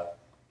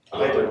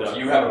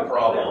you have a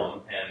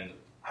problem, and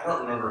I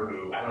don't know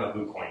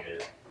who coined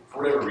it.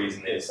 For whatever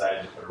reason, they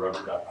decided to put a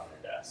rubber duck on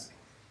their desk.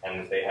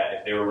 And if they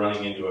were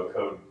running into a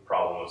code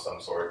problem of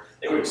some sort,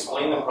 they would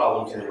explain the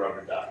problem to the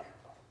rubber duck.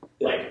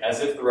 Like,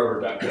 as if the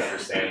rubber duck could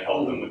understand and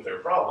help them with their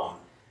problem.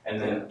 And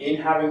then in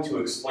having to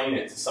explain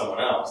it to someone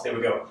else, they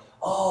would go,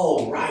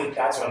 oh, right,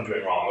 that's what I'm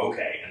doing wrong,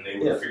 okay. And they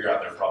would figure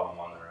out their problem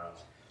on their own.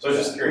 So I was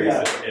just curious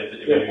if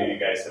any of you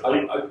guys have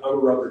like... I'm a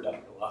rubber duck a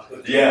lot.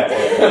 Yeah.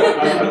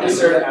 I'm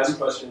just there to ask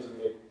questions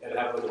and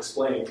have them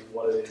explain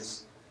what it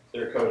is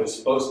their code is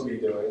supposed to be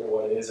doing and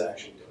what it is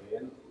actually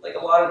doing. And like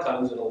a lot of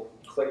times it'll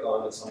click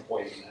on at some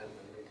point and then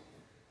they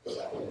go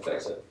back and they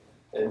fix it.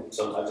 And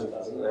sometimes it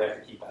doesn't, and I have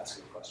to keep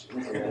asking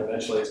questions. And then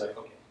eventually it's like,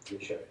 okay, let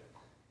me show you.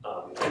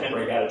 And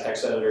break out a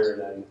text editor,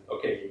 and then,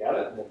 okay, you got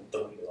it, and then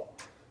delete it all.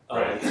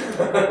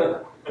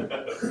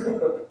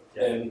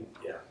 And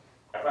yeah,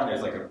 I find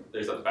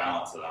there's a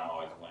balance that I'm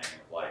always weighing.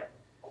 Like,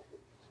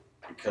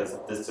 because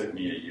this took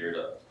me a year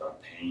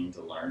of pain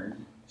to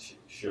learn.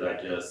 Should I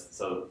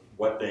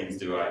what things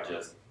do I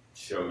just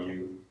show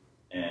you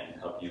and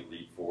help you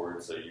leap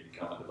forward so you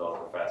become a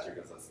developer faster?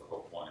 Because that's the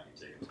whole point of you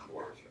taking the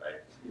course,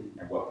 right?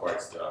 And what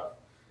parts do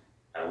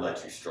I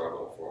let you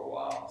struggle for a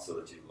while so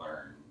that you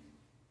learn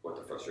what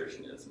the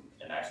frustration is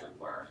and actually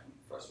learn and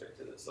frustrate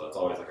to this. So it's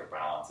always like a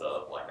balance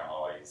of like I'm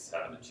always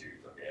having to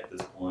choose, okay, at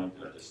this point,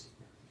 do I just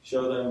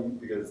show them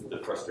because the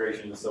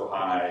frustration is so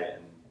high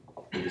and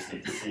you just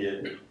need to see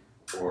it,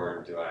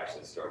 or do I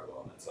actually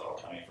struggle? And so,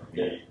 I mean, for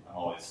me, I'm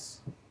always,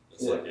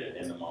 it's like an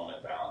in the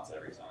moment balance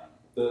every time.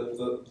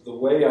 The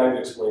way I've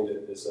explained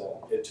it is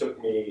that it took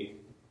me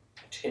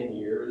 10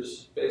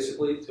 years,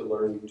 basically, to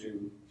learn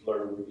Ruby.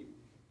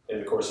 In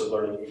the course of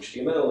learning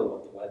HTML and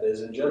what the web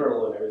is in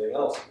general and everything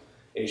else.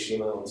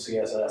 HTML and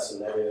CSS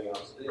and everything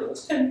else.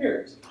 It's 10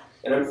 years.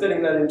 And I'm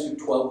fitting that into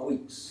 12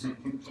 weeks.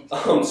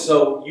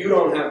 So you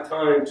don't have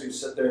time to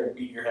sit there and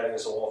beat your head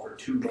against the wall for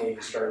 2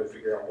 days trying to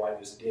figure out why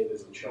this div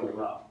isn't showing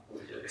up.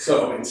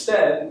 So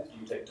instead,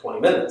 you take 20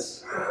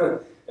 minutes,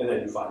 and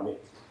then you find me.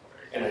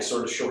 And I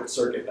sort of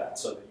short-circuit that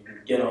so that you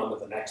can get on to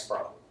the next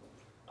problem.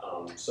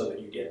 So that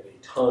you get a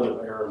ton of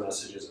error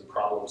messages and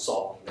problem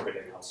solving and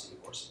everything else in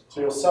the course.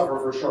 So you'll suffer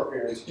for short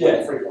periods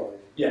frequently.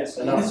 Yes.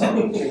 And not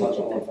suffer too much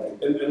on one thing.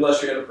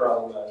 Unless you had a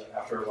problem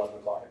after 11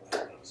 o'clock at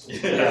night.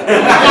 You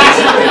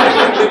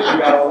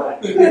got all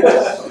night.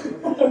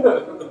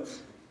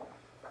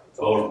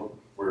 Well,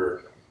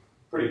 we're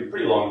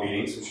pretty long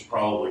meetings. We should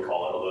probably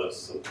call it, although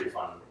this is a pretty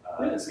fun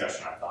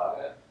discussion, I thought.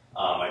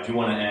 I do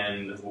want to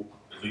end at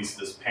least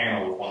this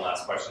panel with one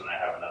last question. I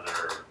have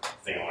another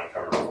thing I want to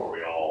cover before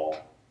we all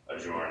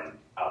adjourn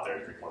out there,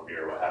 drink more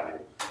beer, what have you.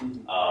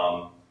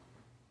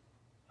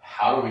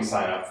 How do we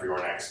sign up for your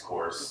next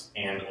course,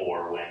 and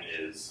or when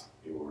is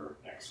your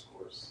next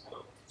course?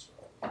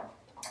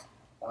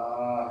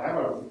 I have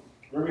a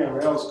Ruby on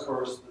Rails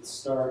course that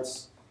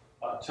starts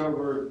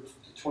October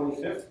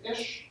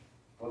 25th-ish,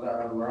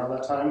 around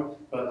that time,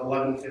 but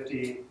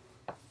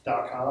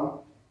 1150.com.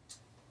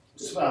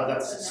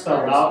 That's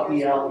spelled out,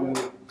 E-L-E,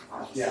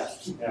 yeah.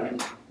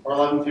 Or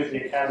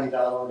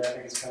 1150academy.org, I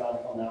think it's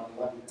canonical now,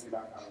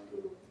 1150.com.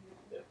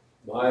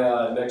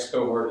 My next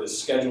cohort is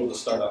scheduled to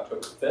start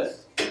October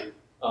 5th.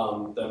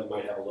 That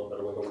might have a little bit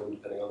of wiggle room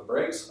depending on the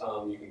breaks.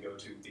 You can go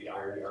to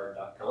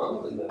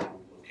theironyard.com and then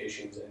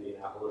locations in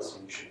Indianapolis,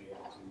 and you should be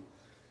able to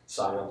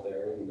sign up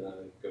there and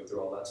go through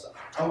all that stuff.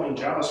 Oh, and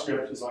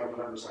JavaScript is like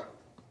 100%.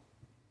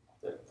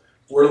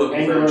 We're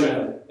looking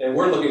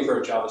we're looking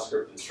for a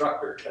JavaScript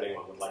instructor if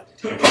anyone would like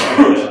to teach.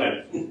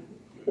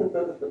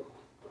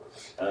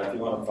 If you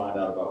want to find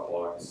out about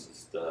blocks,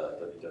 it's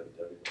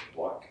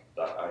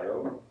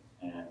www.block.io,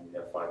 and we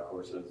have 5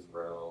 courses,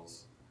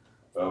 Rails.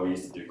 Well, we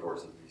used to do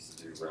courses, we used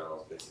to do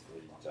Rails,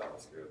 basically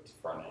JavaScript,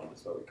 front end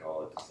is what we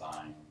call it,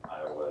 design,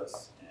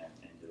 iOS, and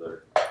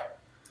Angular.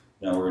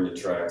 Now we're into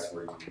tracks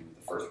where you do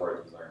the first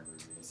part you learn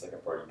Ruby, the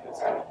second part you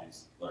basically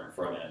learn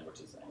front end, which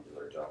is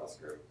Angular,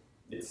 JavaScript.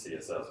 It's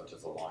CSS, which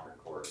is a longer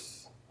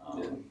course,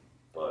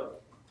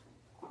 but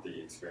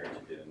the experience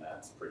you get in that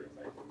is pretty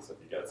amazing. So if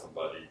you got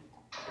somebody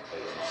to pay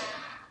the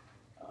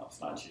money, it's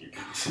not cheap.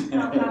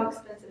 How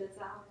expensive is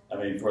that? I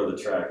mean, for the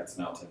track, it's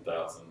now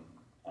 $10,000,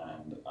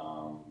 and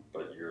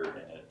but you're in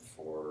it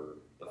for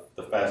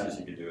the fastest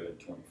you can do it in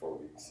 24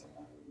 weeks. And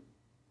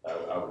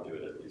I would do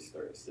it at least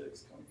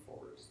 36.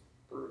 24 is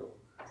brutal.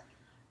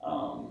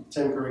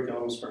 Same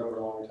curriculum spread over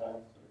a longer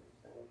time.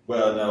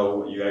 Well,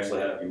 no, you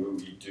actually have, you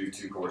do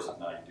 2 courses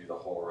now. You do the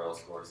whole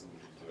Rails course and you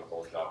do the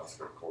whole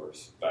JavaScript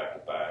course back to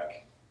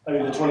back. I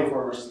mean, the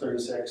 24 versus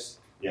 36.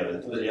 Yeah,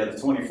 the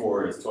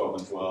 24 is 12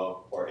 and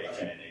 12, or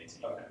 18 and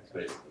 18. Okay. That's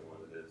basically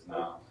what it is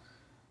now.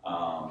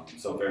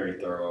 So very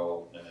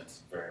thorough, and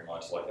it's very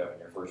much like having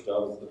your first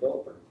job as a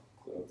developer.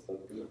 So it's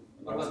good.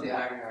 What about the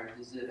Iron Yard?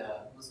 Is it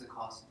what's the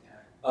cost of the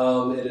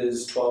Iron Yard? It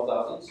is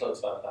 $12,000, so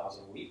it's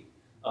 $5,000 a week.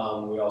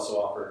 We also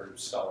offer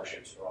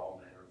scholarships for all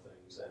manner of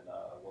things, and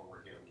we're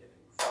working on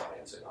getting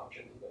financing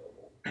options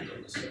available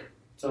in the state.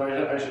 So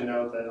I should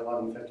note that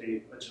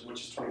 1150, which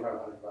is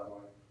 2,500 by the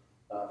way,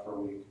 for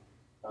a week.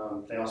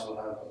 They also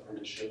have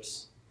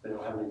apprenticeships. They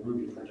don't have any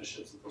Ruby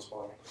apprenticeships at this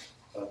point,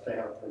 but they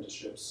have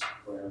apprenticeships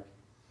where,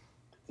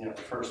 the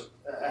first,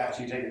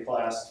 after you take a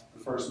class,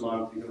 the first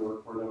month you go to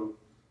work for them.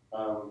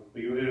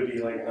 It would be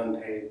like an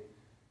unpaid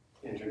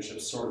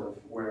internship, sort of,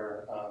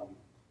 where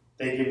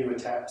they give you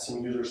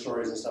some user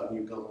stories and stuff, and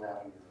you build an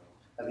app on your own.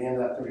 At the end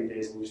of that 30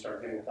 days, and you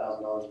start getting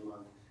 $1,000 a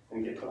month,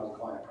 and you get put on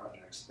client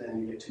projects.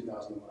 Then you get $2,000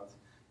 a month,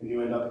 and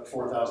you end up at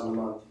 $4,000 a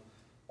month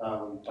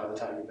by the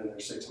time you've been there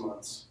 6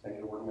 months, and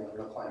you're working on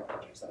real client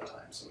projects that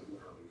time. So it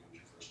literally becomes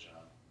your first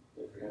job.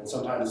 And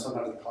sometimes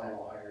the client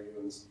will hire you,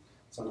 and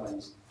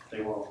sometimes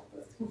they won't.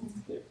 But.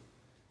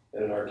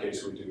 And in our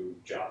case, we do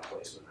job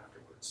placement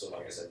afterwards. So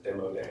like I said,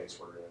 demo days,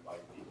 we're going to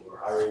invite people who are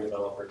hiring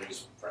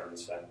developers,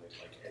 friends, family,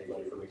 like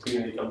anybody from the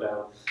community come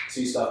down,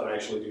 see stuff, and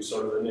actually do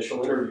sort of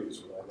initial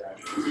interviews with our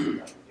graduates to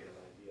kind of get an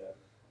idea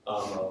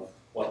of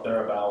what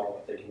they're about,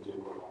 what they can do,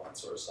 and all that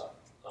sort of stuff.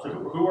 So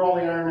who are all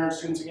the Iron Yard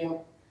students again?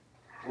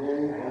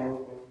 Yeah.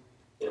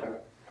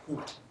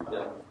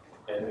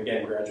 And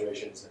again,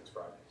 graduation is next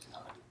Friday,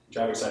 which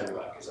I'm excited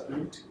about because I'm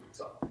having 2 weeks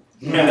off.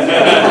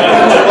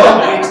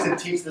 12 weeks to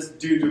teach this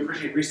dude to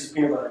appreciate Reese's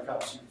peanut butter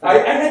cups. I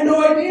had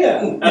no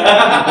idea.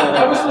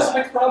 I was supposed to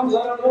make problems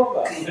I don't know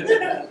about.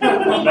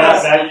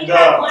 Now you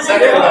know.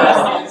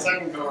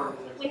 Second door.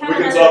 We have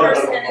another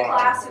person in the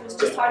class who was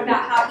just talking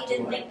about how he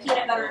didn't think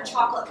peanut butter and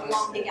chocolate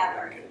belong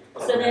together.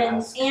 So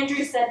then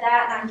Andrew said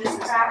that, and I'm just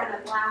cracking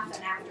up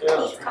laughing after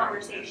Pete's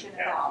conversation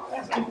about.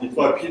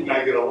 But Pete and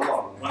I get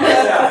along. One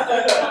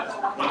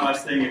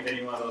last thing, if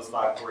any one of those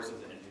 5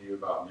 courses interview you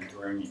about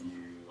mentoring and you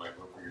like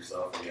work for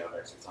yourself and you have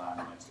extra time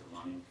and extra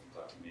money,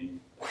 talk to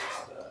me.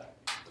 Just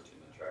put you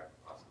in the track,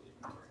 possibly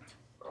mentoring.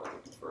 We're always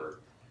looking for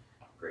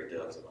great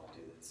devs that want to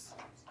do this.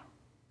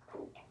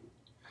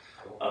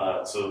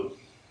 So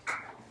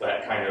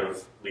that kind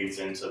of leads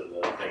into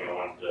the thing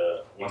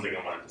one thing I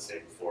wanted to say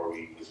before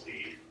we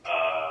leave.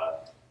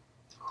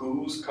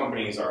 Whose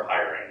companies are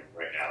hiring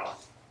right now?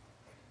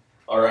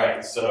 All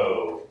right,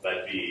 so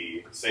that'd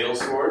be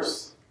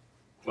Salesforce,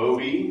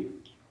 Moby,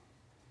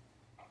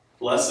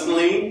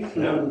 Lessonly,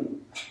 yep.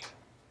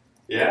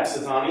 Yeah,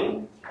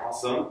 Satani,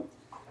 awesome.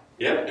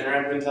 Yep,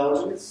 Interactive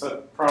Intelligence.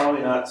 But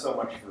probably not so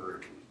much for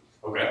Ruby.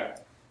 Okay.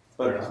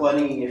 But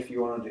plenty if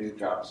you want to do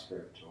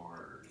JavaScript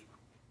or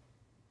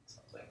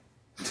something.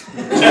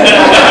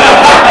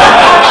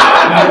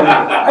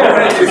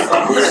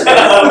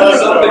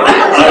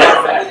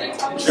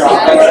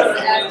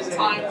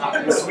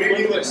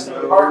 Sweeping the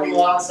parking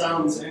lot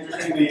sounds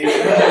interesting to you.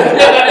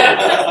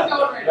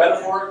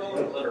 Metaphorical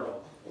and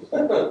literal.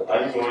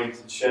 I'm going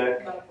to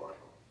check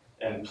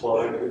and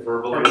plug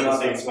verbally at the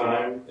same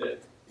time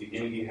the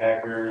Indie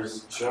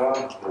Hackers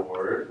job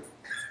board.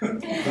 The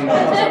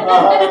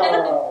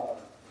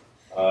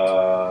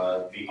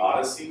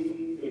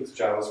Odyssey, it's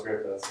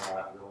JavaScript, that's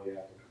not really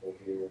applicable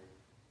here.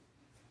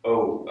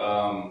 Oh,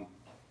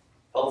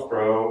 Health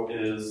Pro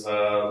is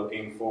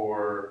looking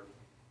for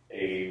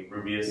a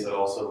Rubyist that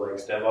also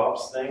likes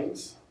DevOps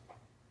things.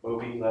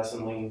 Moby,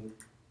 Lessonly,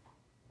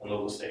 and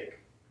Local Stake.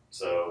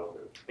 So,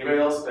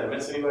 anybody else? Did I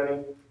miss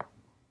anybody?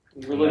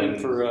 We're looking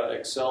for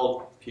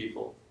Excel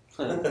people.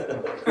 Where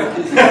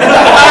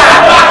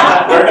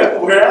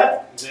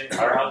at? Is it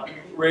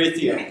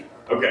Raytheon.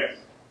 Okay.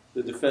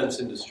 The defense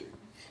industry.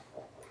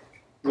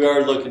 We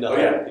are looking to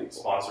hire people.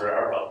 Sponsor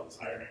Our Health is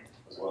hiring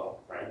as well,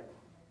 right?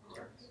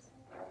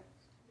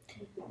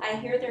 I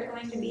hear they're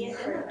going to be a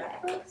dinner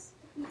necklace.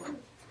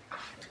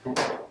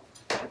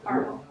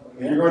 Or,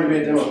 You're going to be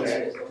a demo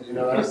day. You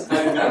know that?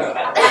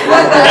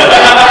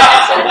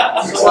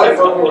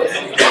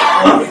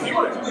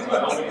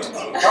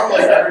 Probably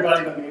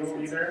everybody but me will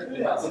be there.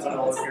 Since I'm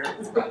always here. I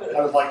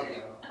would like to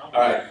go.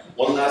 Alright,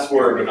 one last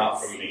word, but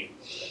not from me.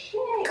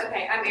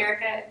 Okay, I'm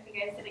Erica, if you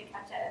guys didn't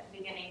catch it at the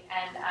beginning,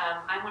 and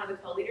I'm one of the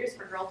co-leaders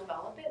for Girl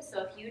Develop It,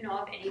 so if you know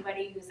of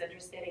anybody who's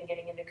interested in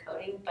getting into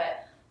coding,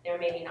 but they're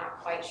maybe not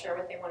quite sure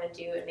what they want to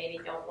do and maybe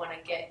don't want to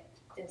get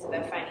into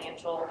the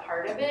financial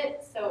part of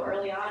it, so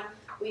early on,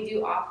 we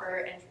do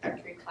offer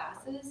introductory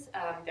classes.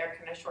 They're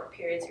kind of short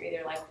periods, they're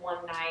either like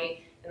one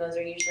night, and those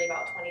are usually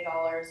about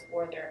 $20,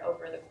 or they're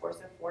over the course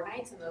of 4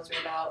 nights, and those are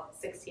about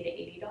 $60 to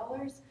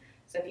 $80.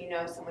 So if you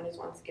know someone who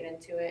wants to get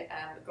into it,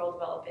 Girl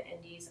Develop It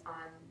Indies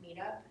on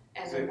Meetup,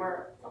 and then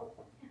we're.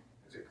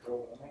 Is it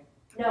girl only?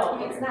 No,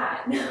 it's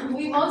not.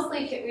 we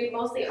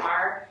mostly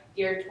are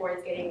geared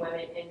towards getting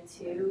women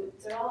into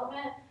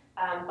development,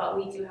 but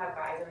we do have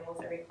guys in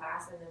almost every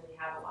class, and then we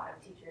have a lot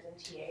of teachers and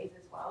TAs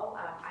as well.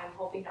 I'm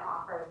hoping to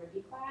offer a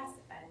Ruby class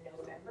in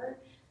November.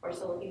 We're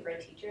still looking for a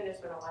teacher. There's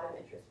been a lot of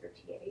interest for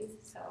TAs,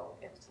 so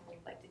if someone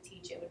would like to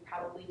teach, it would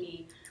probably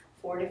be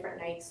 4 different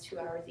nights, 2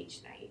 hours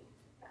each night.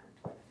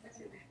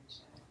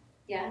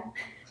 Yeah.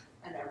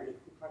 I never did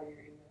part of your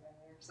email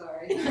either,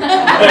 sorry.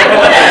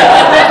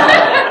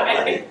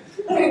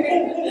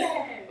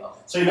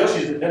 So you know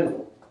she's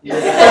dependable. I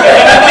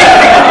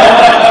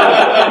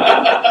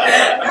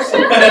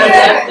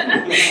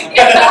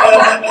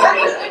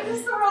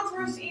just the world's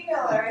worst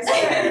emailer, I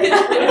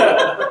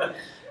swear.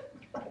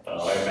 I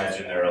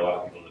imagine there are a lot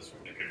of people in this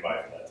room that could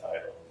vie for that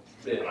title.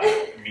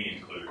 Me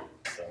included.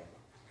 So.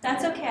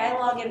 that's okay. I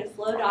log into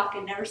FlowDoc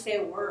and never say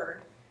a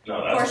word. No,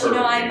 Of that's course, you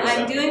know, perfectly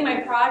I'm doing my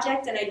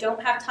project and I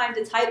don't have time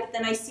to type, but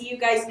then I see you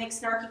guys make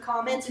snarky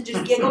comments and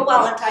just giggle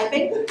while I'm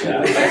typing.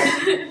 Yeah,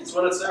 that's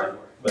what it's there for.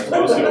 That's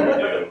mostly what we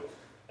do.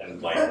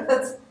 And like,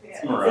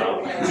 come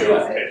around,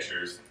 show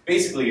pictures.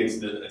 Basically,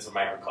 it's a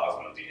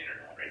microcosm of the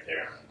internet right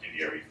there.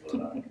 Indy.rb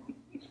FlowDoc.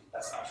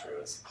 That's not true.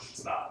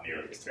 It's not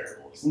nearly as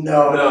terrible as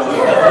No.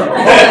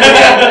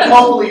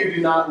 Hopefully you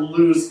do not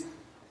lose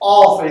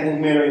all faith in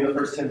humanity in the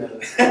first 10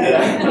 minutes.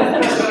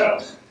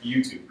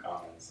 YouTube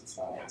comments. It's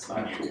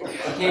not YouTube. You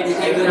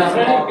can't do it on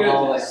the hallway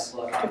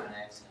on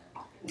accident.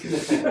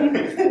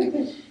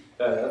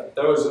 That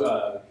was,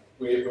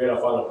 we had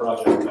a final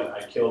project that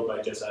I killed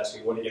by just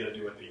asking, what are you going to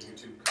do with the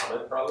YouTube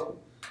comment problem?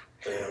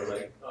 And I was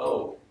like,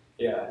 oh,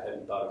 yeah, I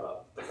hadn't thought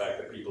about the fact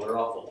that people are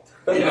awful.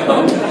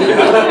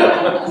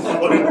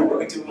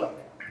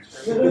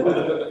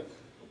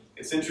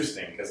 It's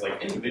interesting because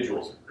like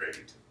individuals are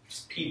great,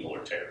 just people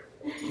are terrible.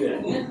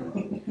 Yeah.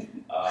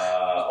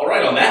 All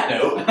right, on that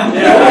note.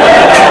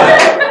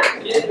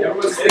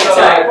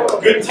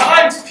 Good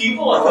times,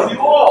 people. I love you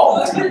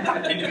all.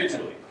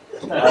 Individually.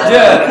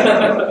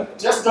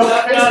 Just don't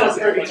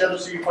Facebook each other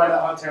so you find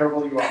out how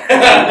terrible you are.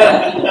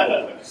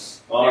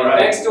 All right.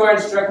 Thanks to our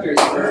instructors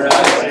for